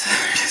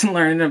started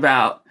learning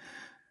about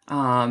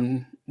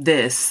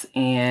this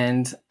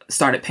and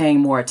started paying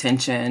more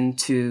attention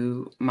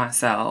to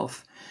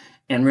myself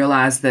and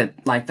realized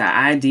that, like, the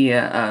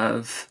idea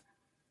of,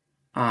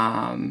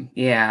 not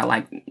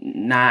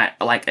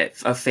like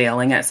of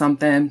failing at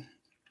something,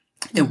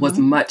 it was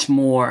much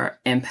more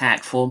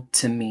impactful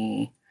to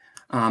me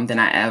than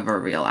I ever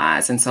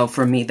realized. And so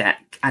for me, that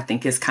I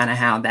think is kind of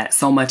how that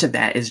so much of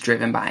that is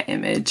driven by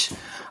image.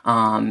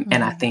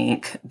 And I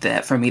think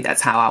that for me,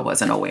 that's how I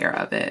wasn't aware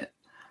of it,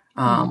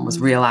 was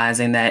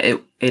realizing that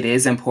it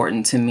is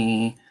important to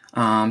me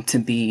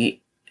to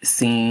be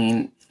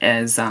seen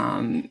as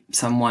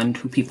someone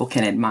who people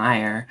can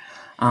admire,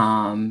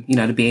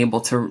 to be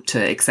able to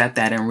accept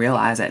that and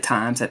realize at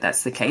times that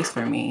that's the case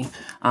for me.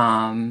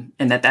 And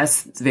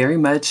that's very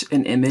much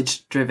an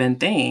image driven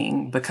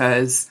thing,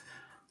 because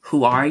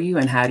who are you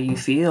and how do you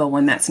feel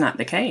when that's not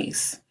the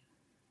case?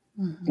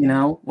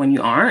 When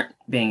you aren't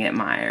being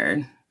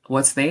admired,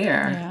 what's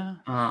there?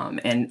 Yeah.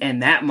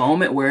 And that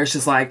moment where it's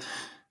just like,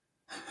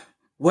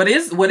 what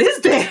is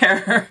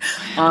there?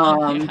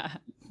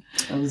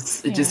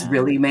 It just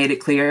really made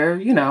it clear,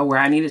 where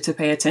I needed to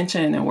pay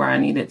attention and where I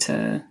needed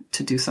to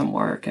do some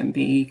work and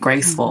be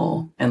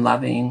graceful and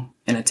loving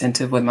and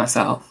attentive with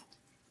myself.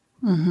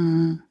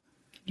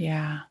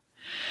 Yeah.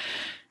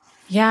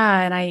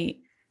 Yeah. And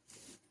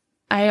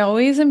I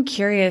always am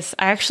curious.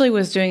 I actually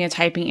was doing a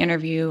typing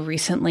interview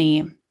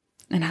recently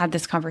and had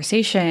this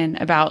conversation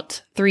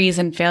about 3s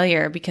and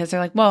failure, because they're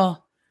like,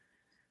 well,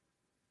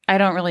 I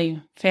don't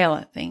really fail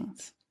at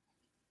things.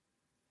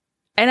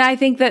 And I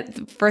think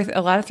that for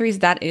a lot of 3s,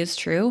 that is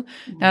true,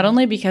 not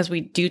only because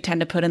we do tend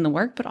to put in the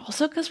work, but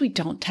also because we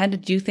don't tend to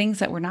do things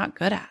that we're not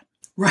good at.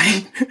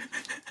 Right.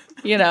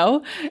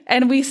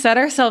 And we set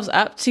ourselves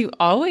up to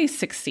always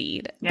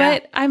succeed. Yeah.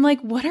 But I'm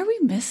like, what are we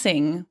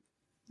missing?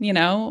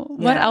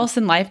 What else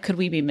in life could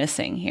we be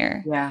missing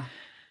here? Yeah,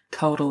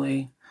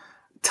 totally.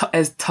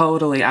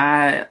 Totally.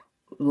 I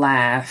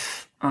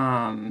laugh.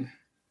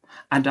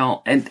 I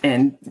don't,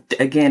 and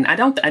again, I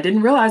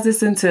didn't realize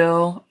this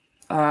until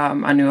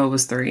I knew it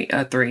was 3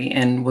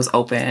 and was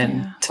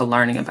open to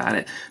learning about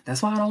it.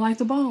 That's why I don't like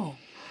the ball.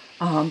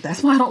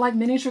 That's why I don't like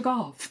miniature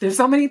golf. There's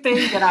so many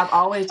things that I've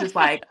always just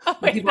like,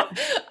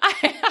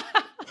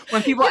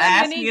 when people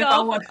ask me if I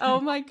want, oh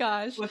my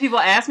gosh, when people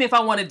ask me if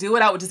I want to do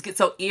it, I would just get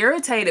so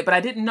irritated, but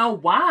I didn't know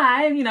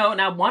why,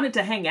 and I wanted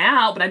to hang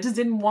out, but I just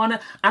didn't want to.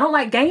 I don't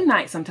like game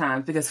night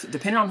sometimes, because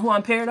depending on who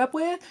I'm paired up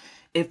with,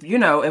 if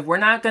we're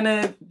not going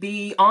to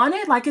be on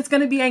it, like, it's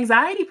going to be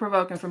anxiety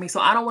provoking for me. So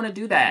I don't want to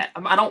do that.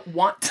 I don't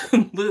want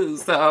to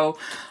lose. So,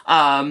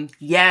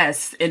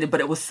 yes. But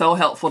it was so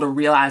helpful to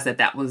realize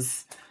that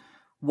was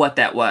what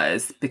that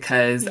was,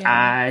 because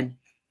I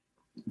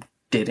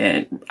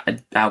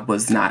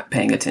was not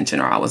paying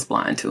attention, or I was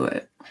blind to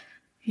it.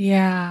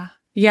 Yeah.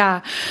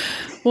 Yeah.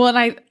 Well,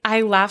 and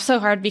I laugh so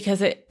hard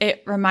because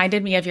it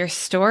reminded me of your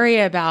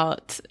story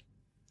about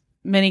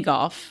mini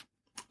golf.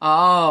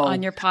 Oh,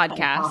 on your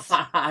podcast.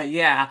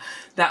 Yeah.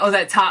 That was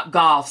at Top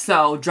Golf.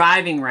 So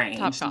driving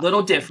range,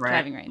 little different,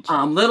 driving range,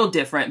 little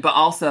different, but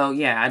also,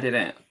 I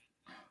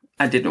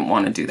didn't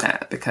want to do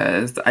that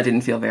because I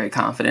didn't feel very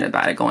confident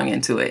about it going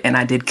into it. And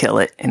I did kill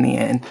it in the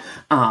end.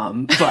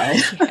 But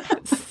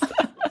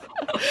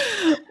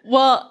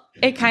well,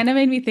 it kind of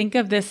made me think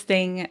of this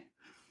thing.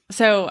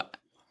 So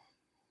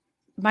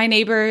my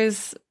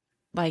neighbors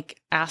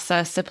asked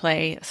us to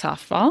play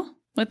softball.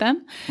 with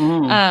them,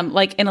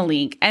 like in a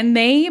league. And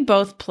they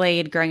both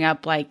played growing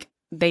up, like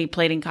they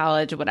played in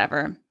college or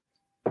whatever.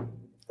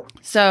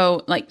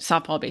 So like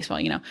softball, baseball,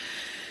 you know.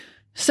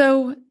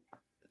 So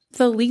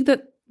the league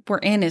that we're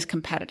in is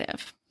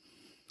competitive.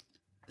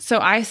 So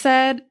I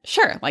said,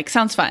 sure, like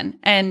sounds fun.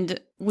 And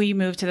we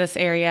moved to this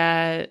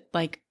area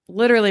like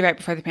literally right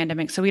before the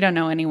pandemic. So we don't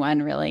know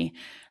anyone really.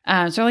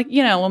 So we're like,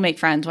 you know, we'll make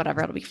friends,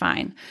 whatever, it'll be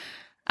fine.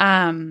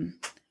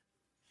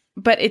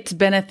 But it's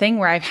been a thing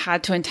where I've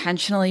had to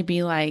intentionally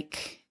be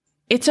like,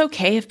 it's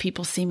okay if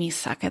people see me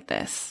suck at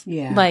this.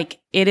 Yeah. Like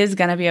it is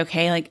going to be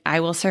okay. Like I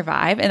will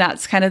survive. And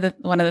that's kind of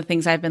one of the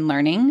things I've been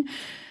learning.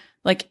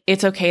 Like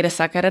it's okay to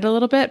suck at it a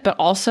little bit, but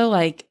also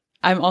like,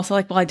 I'm also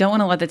like, well, I don't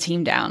want to let the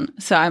team down.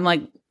 So I'm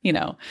like, you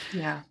know,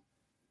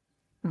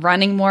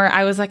 running more.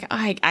 I was like,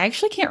 I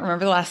actually can't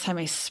remember the last time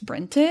I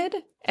sprinted.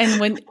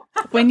 And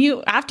when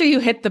you, after you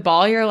hit the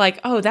ball, you're like,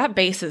 oh, that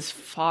base is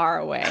far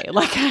away.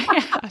 Like I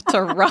have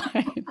to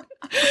run.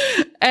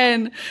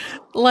 And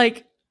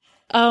like,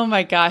 oh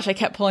my gosh, I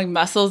kept pulling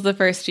muscles the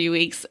first few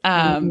weeks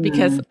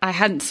because I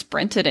hadn't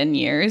sprinted in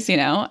years, you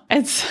know?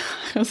 And so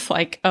I was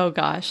like, oh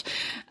gosh.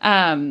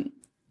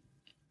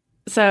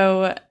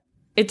 So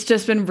it's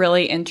just been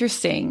really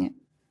interesting,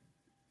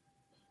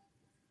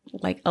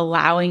 like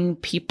allowing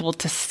people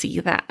to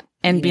see that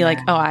and be like,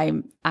 oh,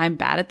 I'm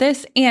bad at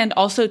this. And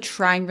also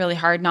trying really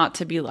hard not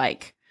to be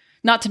like,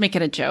 not to make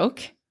it a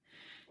joke.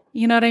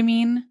 You know what I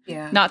mean?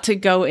 Yeah. Not to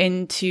go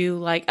into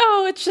like,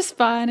 oh, it's just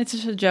fun. It's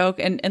just a joke.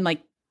 And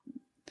like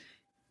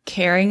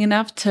caring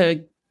enough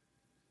to,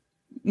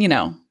 you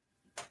know,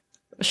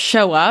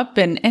 show up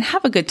and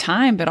have a good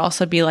time, but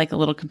also be like a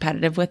little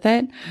competitive with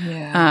it.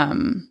 Yeah.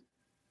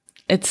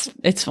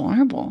 It's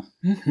vulnerable.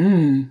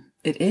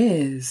 It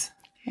is.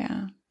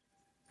 Yeah.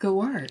 Good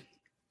work.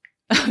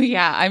 Oh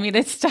yeah. I mean,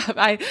 it's tough.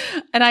 I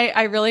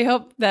really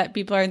hope that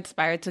people are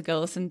inspired to go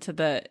listen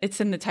to it's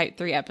in the Type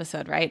 3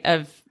 episode, right?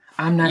 Of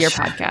I'm not your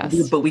sure,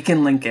 podcast. but we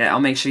can link it. I'll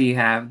make sure you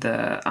have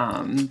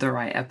the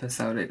right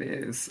episode it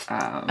is.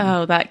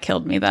 Oh, that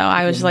killed me though.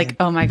 I was like,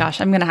 oh my gosh,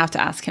 I'm going to have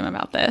to ask him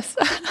about this.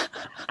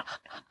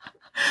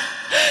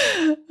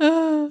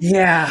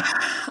 Yeah.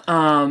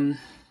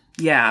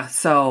 Yeah.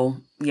 So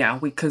yeah,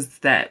 because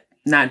that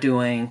not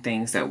doing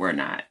things that we're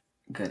not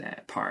good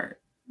at part,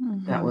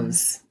 that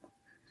was,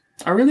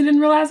 I really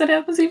didn't realize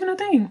that was even a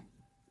thing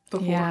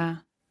before. Yeah.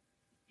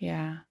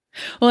 Yeah.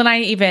 Well, and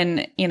I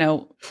even, you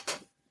know,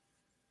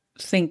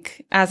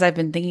 think as I've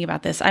been thinking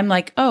about this, I'm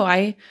like, oh,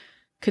 I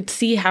could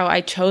see how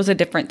I chose a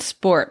different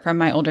sport from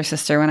my older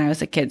sister when I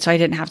was a kid. So I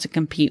didn't have to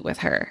compete with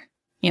her,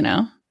 you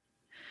know?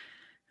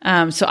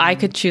 So I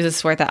could choose a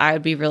sport that I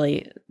would be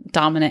really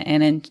dominant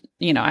in. And,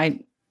 you know, I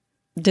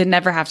did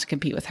never have to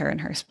compete with her in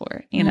her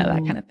sport, you know,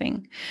 that kind of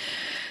thing.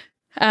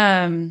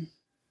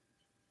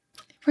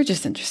 We're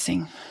just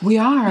interesting. We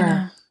are. You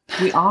know?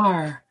 We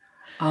are.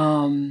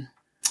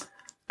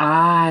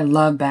 I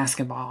love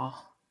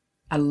basketball.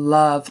 I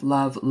love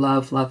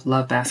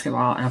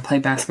basketball. And I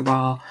played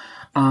basketball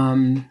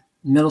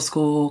middle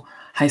school,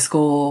 high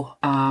school.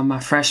 My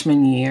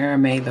freshman year, I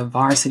made the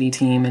varsity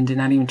team and did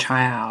not even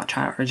try out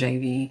for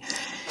JV.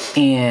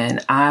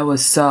 And I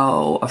was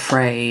so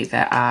afraid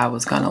that I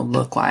was going to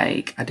look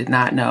like I did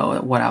not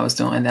know what I was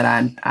doing,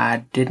 that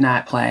I did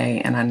not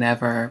play and I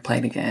never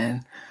played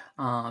again.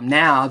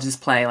 Now I'll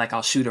just play, like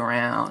I'll shoot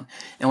around.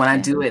 And when I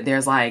do it,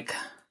 there's like,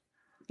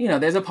 you know,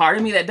 there's a part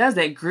of me that does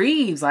that,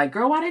 grieves like,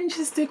 girl, why didn't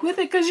you stick with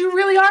it? Because you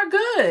really are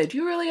good.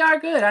 You really are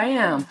good. I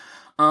am.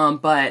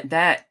 But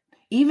that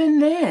even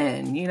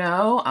then, you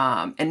know,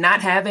 and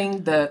not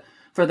having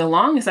for the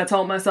longest, I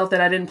told myself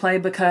that I didn't play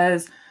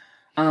because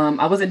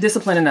I wasn't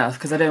disciplined enough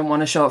because I didn't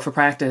want to show up for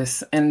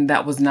practice. And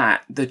that was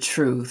not the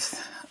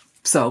truth.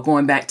 So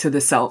going back to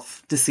the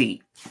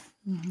self-deceit,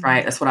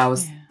 right? That's what I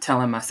was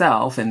telling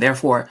myself and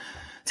therefore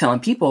telling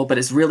people, but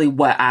it's really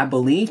what I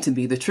believe to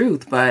be the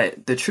truth.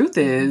 But the truth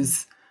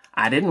is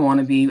I didn't want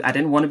to be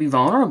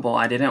vulnerable.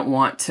 I didn't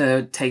want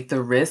to take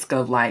the risk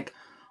of like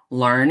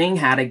learning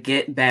how to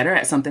get better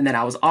at something that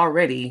I was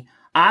already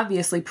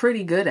obviously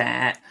pretty good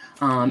at,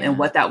 and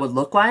what that would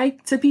look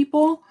like to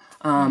people.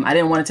 I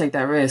didn't want to take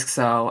that risk,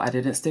 so I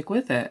didn't stick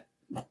with it.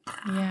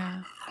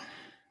 Yeah.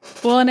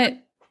 Well, and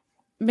it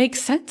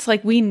makes sense.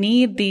 Like we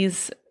need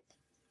these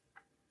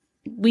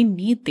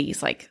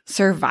like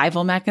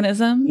survival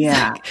mechanisms.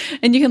 Yeah.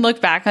 And you can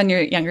look back on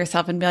your younger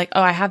self and be like,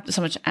 oh, I have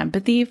so much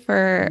empathy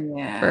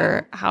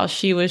for how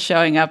she was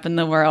showing up in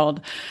the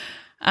world.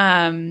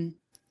 And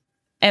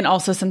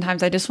also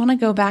sometimes I just want to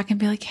go back and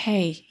be like,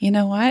 hey, you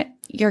know what?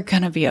 You're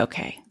going to be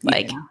okay.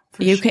 Like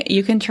you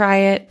can try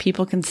it.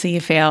 People can see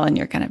you fail and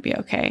you're going to be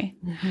okay.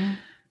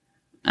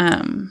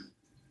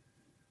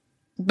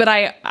 But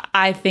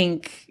I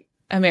think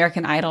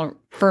American Idol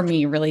for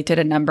me really did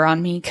a number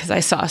on me because I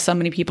saw so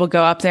many people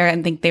go up there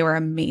and think they were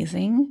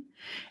amazing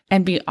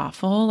and be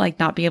awful, like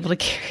not be able to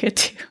carry it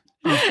too.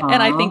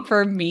 And I think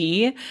for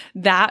me,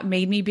 that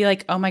made me be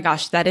like, oh my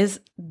gosh,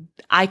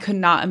 I could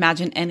not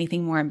imagine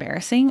anything more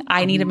embarrassing.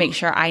 I need to make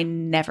sure I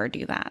never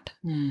do that.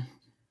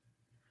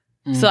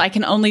 So I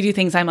can only do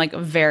things I'm like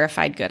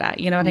verified good at.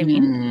 You know what I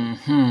mean?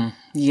 Mm-hmm.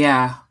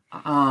 Yeah.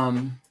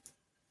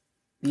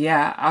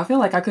 Yeah. I feel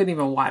like I couldn't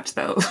even watch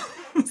those.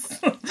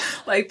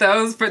 Like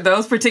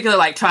those particular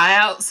like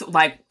tryouts,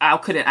 like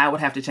I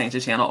would have to change the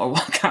channel or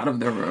walk out of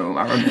the room.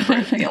 I remember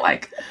it being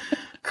like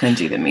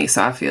cringy to me.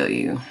 So I feel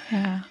you.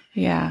 Yeah.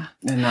 Yeah.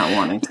 And not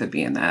wanting to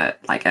be in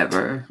that, like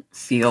ever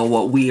feel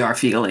what we are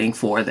feeling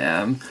for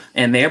them.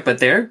 And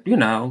they're, you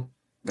know,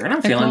 they're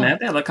not feeling cool. that.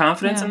 They have the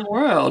confidence in the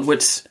world,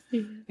 which,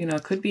 you know,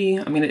 could be,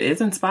 I mean, it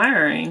is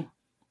inspiring,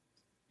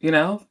 you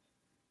know,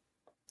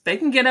 they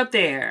can get up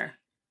there.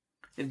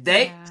 If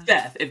they,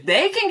 Steph, if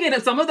they can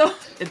get up,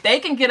 if they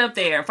can get up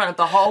there in front of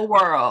the whole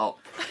world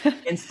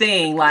and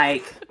sing,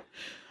 like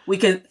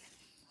there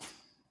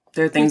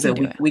are things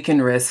that we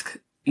can risk,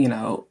 you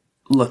know,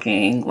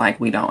 looking like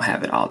we don't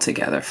have it all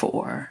together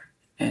for.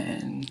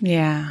 And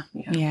yeah,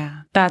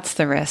 that's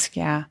the risk.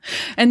 Yeah.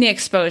 And the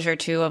exposure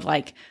too of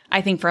like,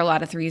 I think for a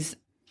lot of threes,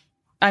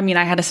 I mean,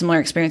 I had a similar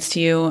experience to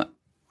you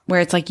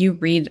where it's like, you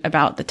read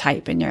about the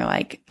type and you're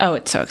like, oh,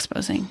 it's so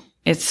exposing.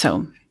 It's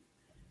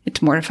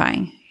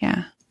mortifying.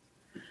 Yeah.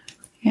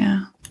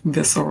 Yeah.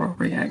 Visceral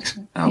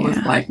reaction. I was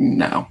like,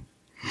 no.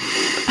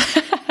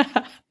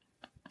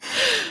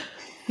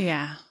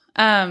 Yeah.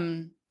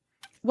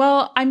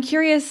 Well, I'm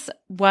curious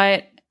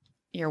what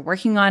you're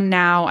working on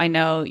now. I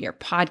know your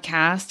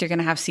podcast, you're going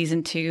to have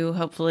season 2,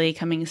 hopefully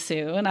coming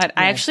soon. I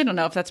actually don't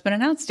know if that's been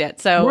announced yet.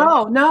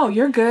 So no,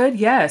 you're good.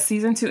 Yeah.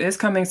 Season 2 is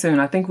coming soon.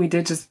 I think we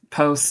did just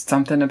post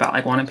something about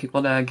like wanting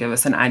people to give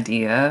us an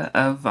idea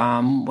of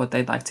what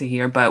they'd like to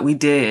hear, but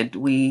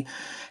we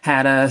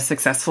had a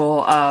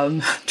successful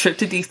trip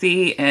to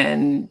DC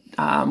and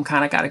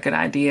kind of got a good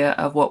idea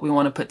of what we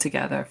want to put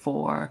together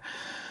for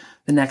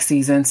the next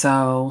season.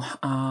 So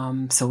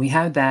we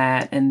have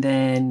that. And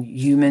then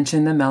you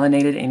mentioned the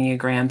Melanated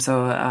Enneagram.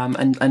 So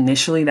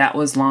initially that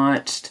was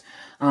launched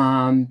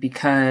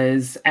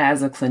because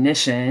as a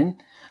clinician,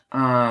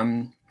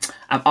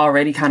 I've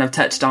already kind of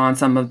touched on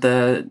some of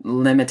the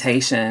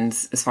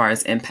limitations as far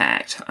as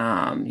impact.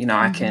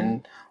 I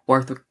can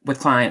work with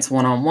clients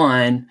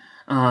one-on-one.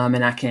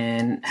 And I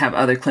can have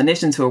other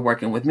clinicians who are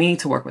working with me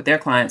to work with their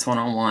clients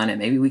one-on-one, and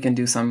maybe we can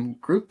do some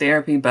group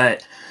therapy.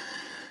 But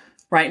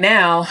right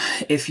now,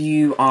 if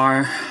you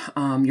are,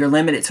 you're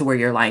limited to where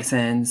you're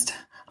licensed.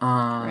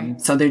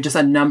 So there's just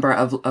a number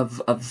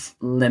of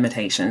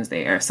limitations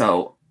there.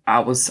 So I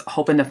was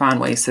hoping to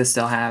find ways to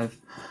still have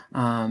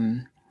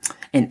an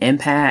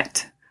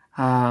impact,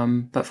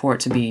 but for it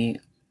to be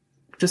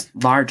just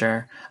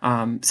larger.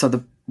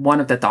 So one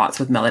of the thoughts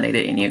with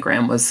Melanated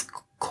Enneagram was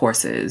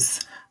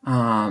courses,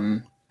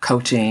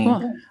 coaching,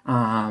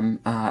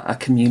 a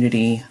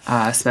community,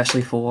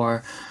 especially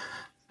for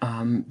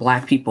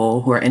Black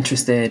people who are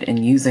interested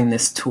in using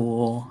this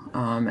tool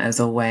as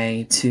a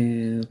way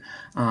to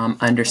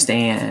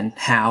understand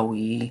how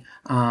we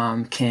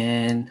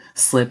can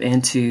slip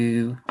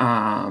into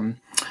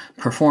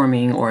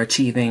performing or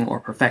achieving or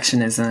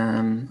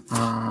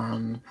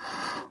perfectionism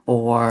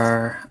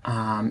or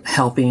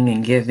helping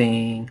and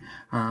giving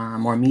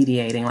or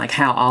mediating, like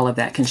how all of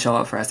that can show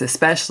up for us,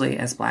 especially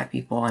as Black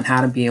people, and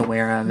how to be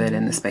aware of it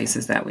in the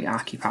spaces that we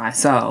occupy.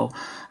 So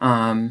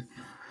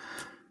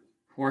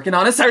working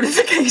on a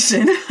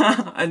certification.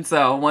 And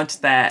so once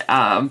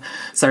that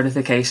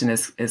certification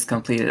is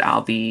completed,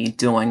 I'll be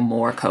doing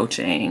more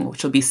coaching,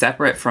 which will be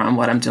separate from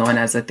what I'm doing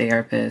as a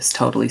therapist,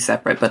 totally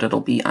separate, but it'll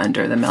be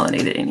under the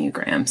Melanated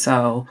Enneagram.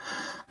 So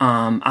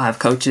I have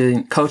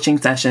coaching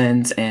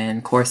sessions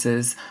and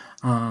courses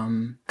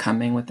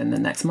coming within the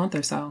next month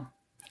or so.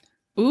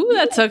 Ooh,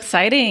 that's so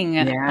exciting.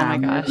 Yeah, oh my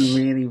gosh. I'm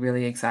really,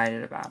 really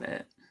excited about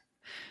it.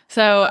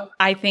 So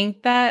I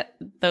think that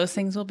those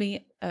things will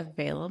be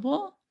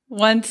available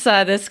once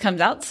this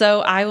comes out.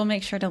 So I will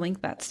make sure to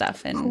link that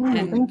stuff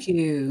and thank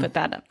you. Put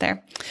that up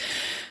there.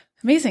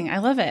 Amazing. I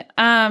love it.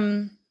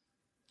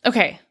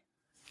 Okay.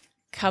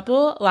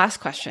 Couple last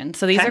questions.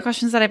 So these are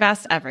questions that I've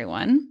asked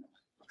everyone.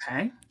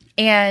 Okay.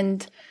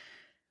 And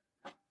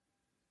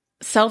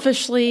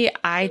selfishly,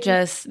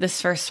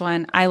 this first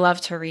one, I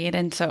love to read.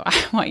 And so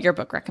I want your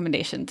book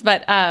recommendations.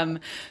 But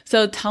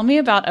so tell me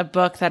about a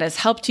book that has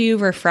helped you,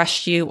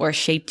 refreshed you, or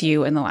shaped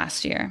you in the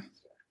last year.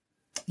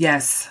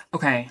 Yes.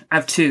 Okay. I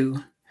have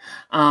 2.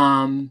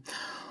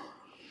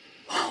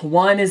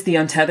 One is The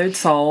Untethered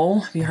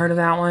Soul. Have you heard of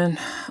that one?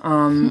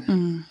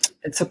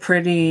 It's a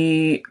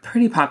pretty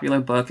popular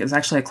book. It's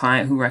actually a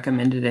client who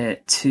recommended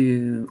it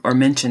or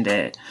mentioned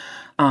it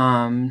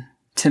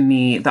to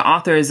me. The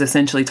author is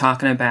essentially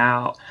talking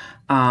about,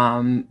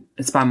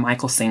 it's by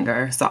Michael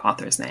Singer, is the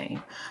author's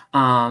name.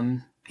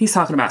 He's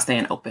talking about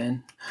staying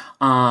open.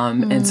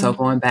 And so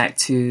going back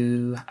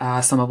to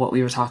some of what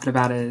we were talking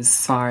about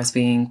as far as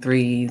being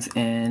threes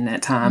and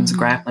at times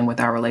grappling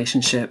with our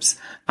relationships,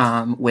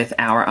 with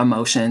our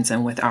emotions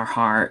and with our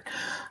heart,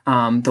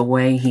 the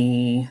way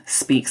he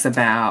speaks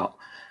about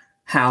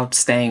how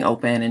staying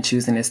open and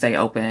choosing to stay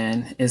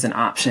open is an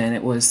option.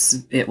 It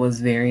was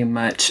very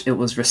much, it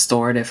was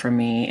restorative for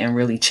me and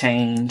really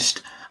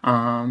changed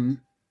my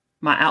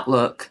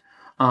outlook,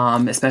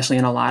 especially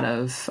in a lot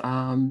of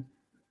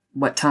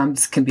what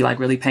times can be like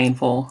really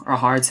painful or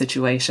hard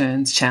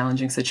situations,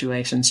 challenging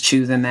situations,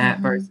 choosing that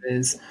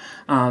versus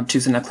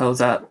choosing to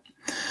close up.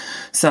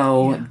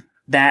 So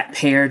that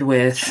paired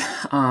with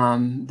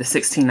the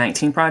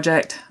 1619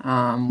 Project,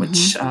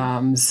 which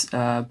is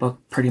a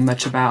book pretty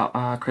much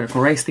about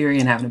critical race theory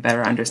and having a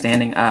better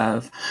understanding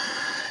of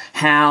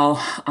how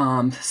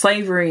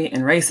slavery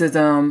and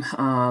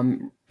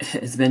racism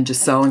has been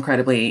just so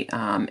incredibly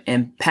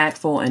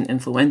impactful and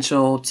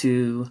influential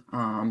to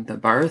the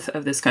birth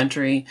of this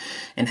country,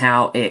 and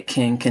how it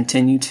can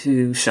continue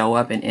to show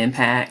up and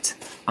impact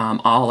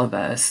all of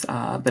us,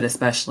 but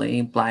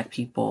especially Black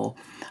people.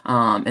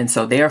 And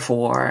so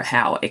therefore,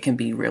 how it can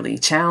be really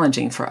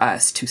challenging for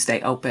us to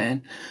stay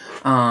open.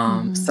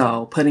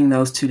 So putting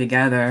those two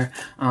together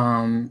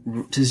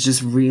is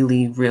just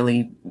really,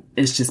 really,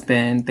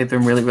 they've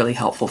been really, really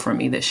helpful for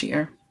me this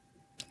year.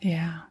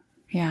 Yeah.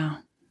 Yeah.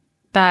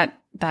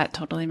 That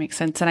totally makes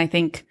sense. And I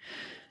think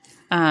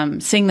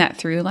seeing that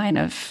through line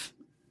of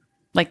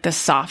like the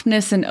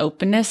softness and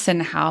openness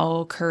and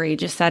how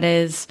courageous that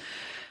is,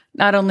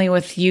 not only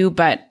with you,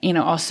 but,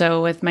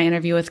 also with my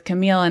interview with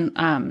Camille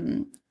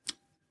and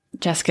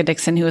Jessica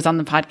Dixon, who was on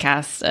the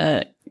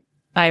podcast,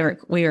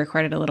 we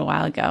recorded a little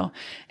while ago,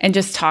 and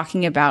just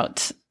talking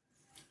about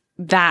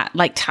that,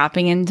 like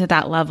tapping into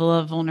that level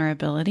of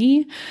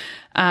vulnerability.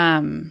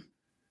 And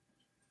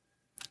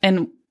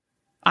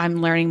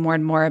I'm learning more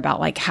and more about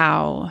like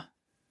how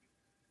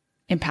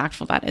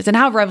impactful that is and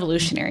how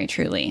revolutionary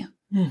truly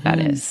that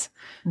is.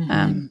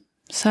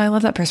 So I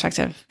love that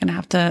perspective. Gonna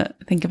have to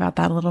think about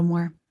that a little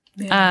more.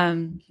 Yeah,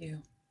 thank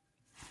you.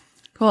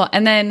 Cool.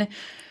 And then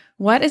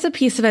what is a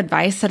piece of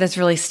advice that has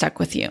really stuck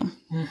with you?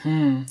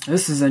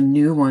 This is a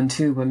new one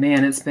too, but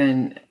man, it's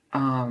been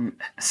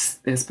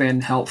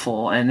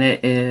helpful, and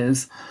it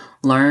is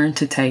learn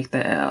to take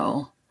the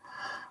L.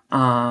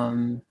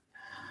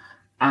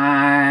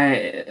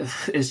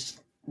 It's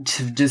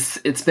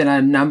been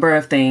a number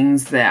of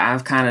things that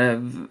I've kind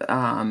of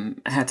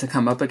had to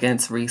come up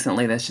against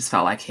recently that's just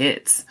felt like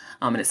hits.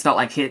 And it's felt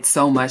like hits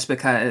so much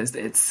because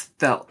it's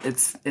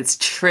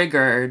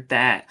triggered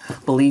that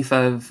belief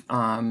of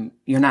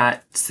you're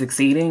not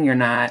succeeding, you're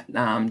not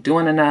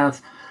doing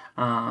enough.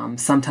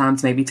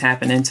 Sometimes maybe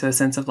tapping into a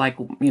sense of like,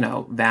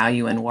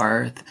 value and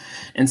worth.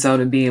 And so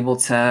to be able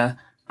to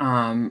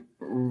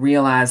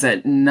realize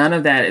that none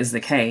of that is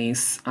the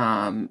case,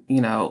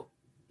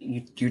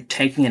 you're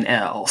taking an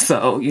L.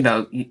 So,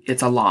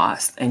 it's a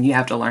loss, and you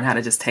have to learn how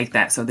to just take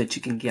that so that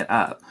you can get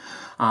up.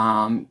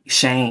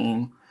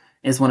 Shame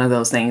is one of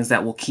those things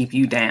that will keep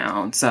you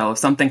down. So if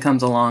something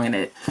comes along and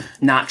it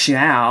knocks you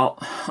out,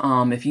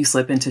 if you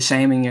slip into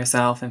shaming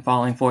yourself and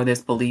falling for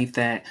this belief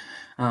that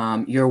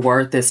your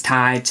worth is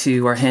tied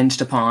to or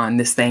hinged upon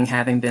this thing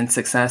having been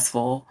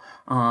successful,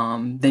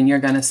 then you're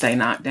going to stay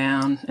knocked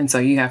down. And so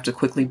you have to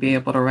quickly be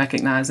able to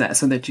recognize that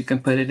so that you can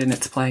put it in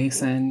its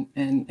place and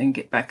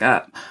get back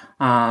up.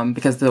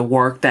 Because the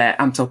work that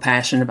I'm so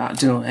passionate about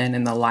doing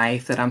and the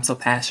life that I'm so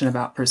passionate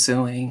about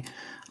pursuing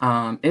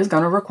is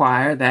going to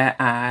require that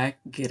I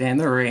get in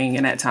the ring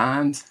and at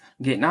times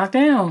get knocked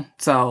down.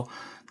 So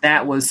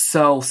that was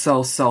so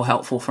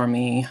helpful for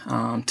me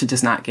to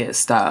just not get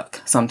stuck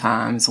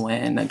sometimes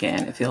when,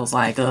 again, it feels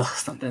like,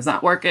 something's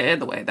not working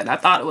the way that I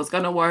thought it was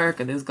going to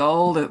work, or this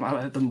goal, or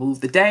I have to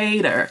move the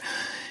date, or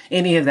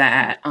any of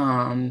that.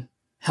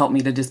 Helped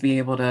me to just be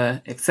able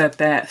to accept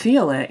that,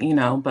 feel it,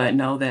 but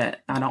know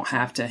that I don't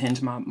have to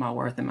hinge my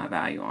worth and my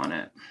value on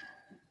it.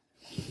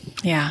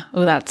 Yeah.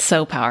 Oh, that's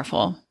so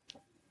powerful.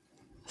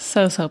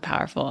 So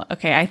powerful.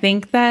 Okay. I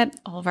think that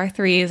all of our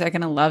threes are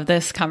going to love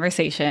this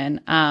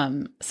conversation.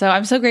 So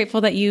I'm so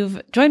grateful that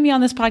you've joined me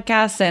on this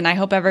podcast, and I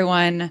hope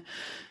everyone,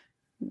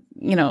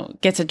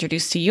 gets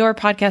introduced to your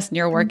podcast and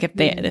your work if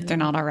they're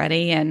not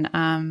already.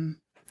 And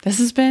this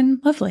has been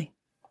lovely.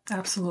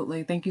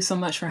 Absolutely. Thank you so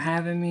much for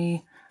having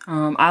me.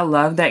 I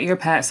love that you're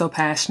so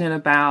passionate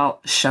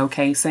about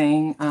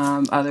showcasing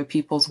other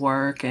people's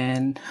work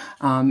and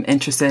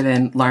interested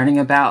in learning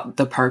about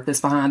the purpose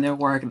behind their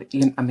work.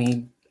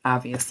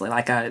 Obviously,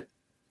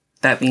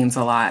 that means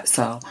a lot.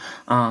 So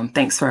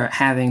thanks for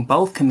having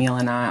both Camille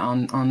and I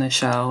on the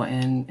show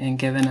and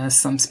giving us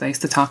some space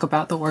to talk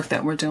about the work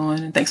that we're doing.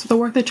 And thanks for the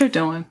work that you're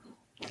doing.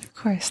 Of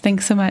course.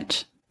 Thanks so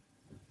much.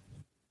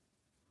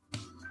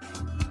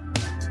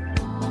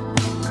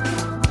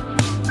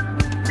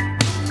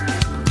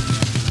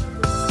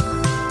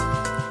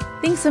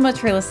 Thanks so much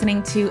for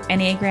listening to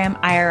Enneagram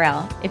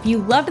IRL. If you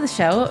loved the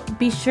show,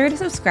 be sure to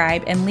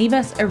subscribe and leave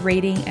us a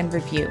rating and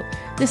review.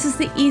 This is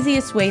the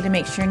easiest way to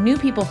make sure new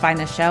people find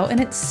the show, and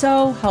it's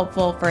so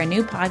helpful for a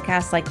new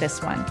podcast like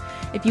this one.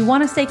 If you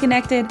want to stay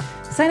connected,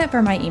 sign up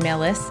for my email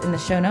list in the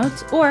show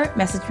notes or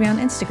message me on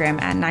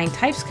Instagram at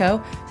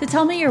 9typesco to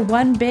tell me your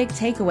one big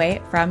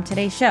takeaway from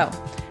today's show.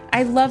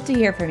 I'd love to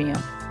hear from you.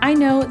 I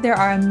know there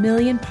are a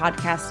million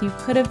podcasts you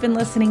could have been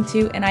listening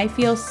to, and I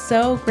feel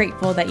so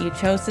grateful that you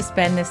chose to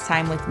spend this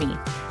time with me.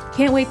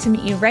 Can't wait to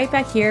meet you right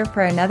back here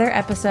for another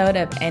episode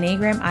of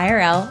Enneagram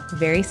IRL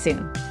very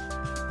soon.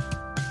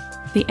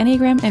 The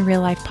Enneagram in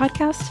Real Life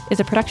podcast is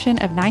a production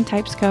of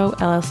 9types Co.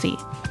 LLC.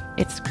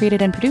 It's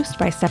created and produced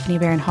by Stephanie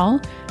Barron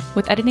Hall,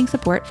 with editing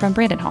support from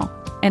Brandon Hall,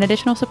 and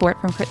additional support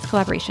from Crits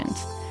Collaborations.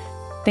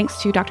 Thanks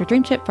to Dr.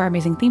 Dreamchip for our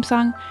amazing theme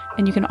song,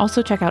 and you can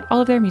also check out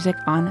all of their music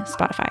on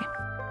Spotify.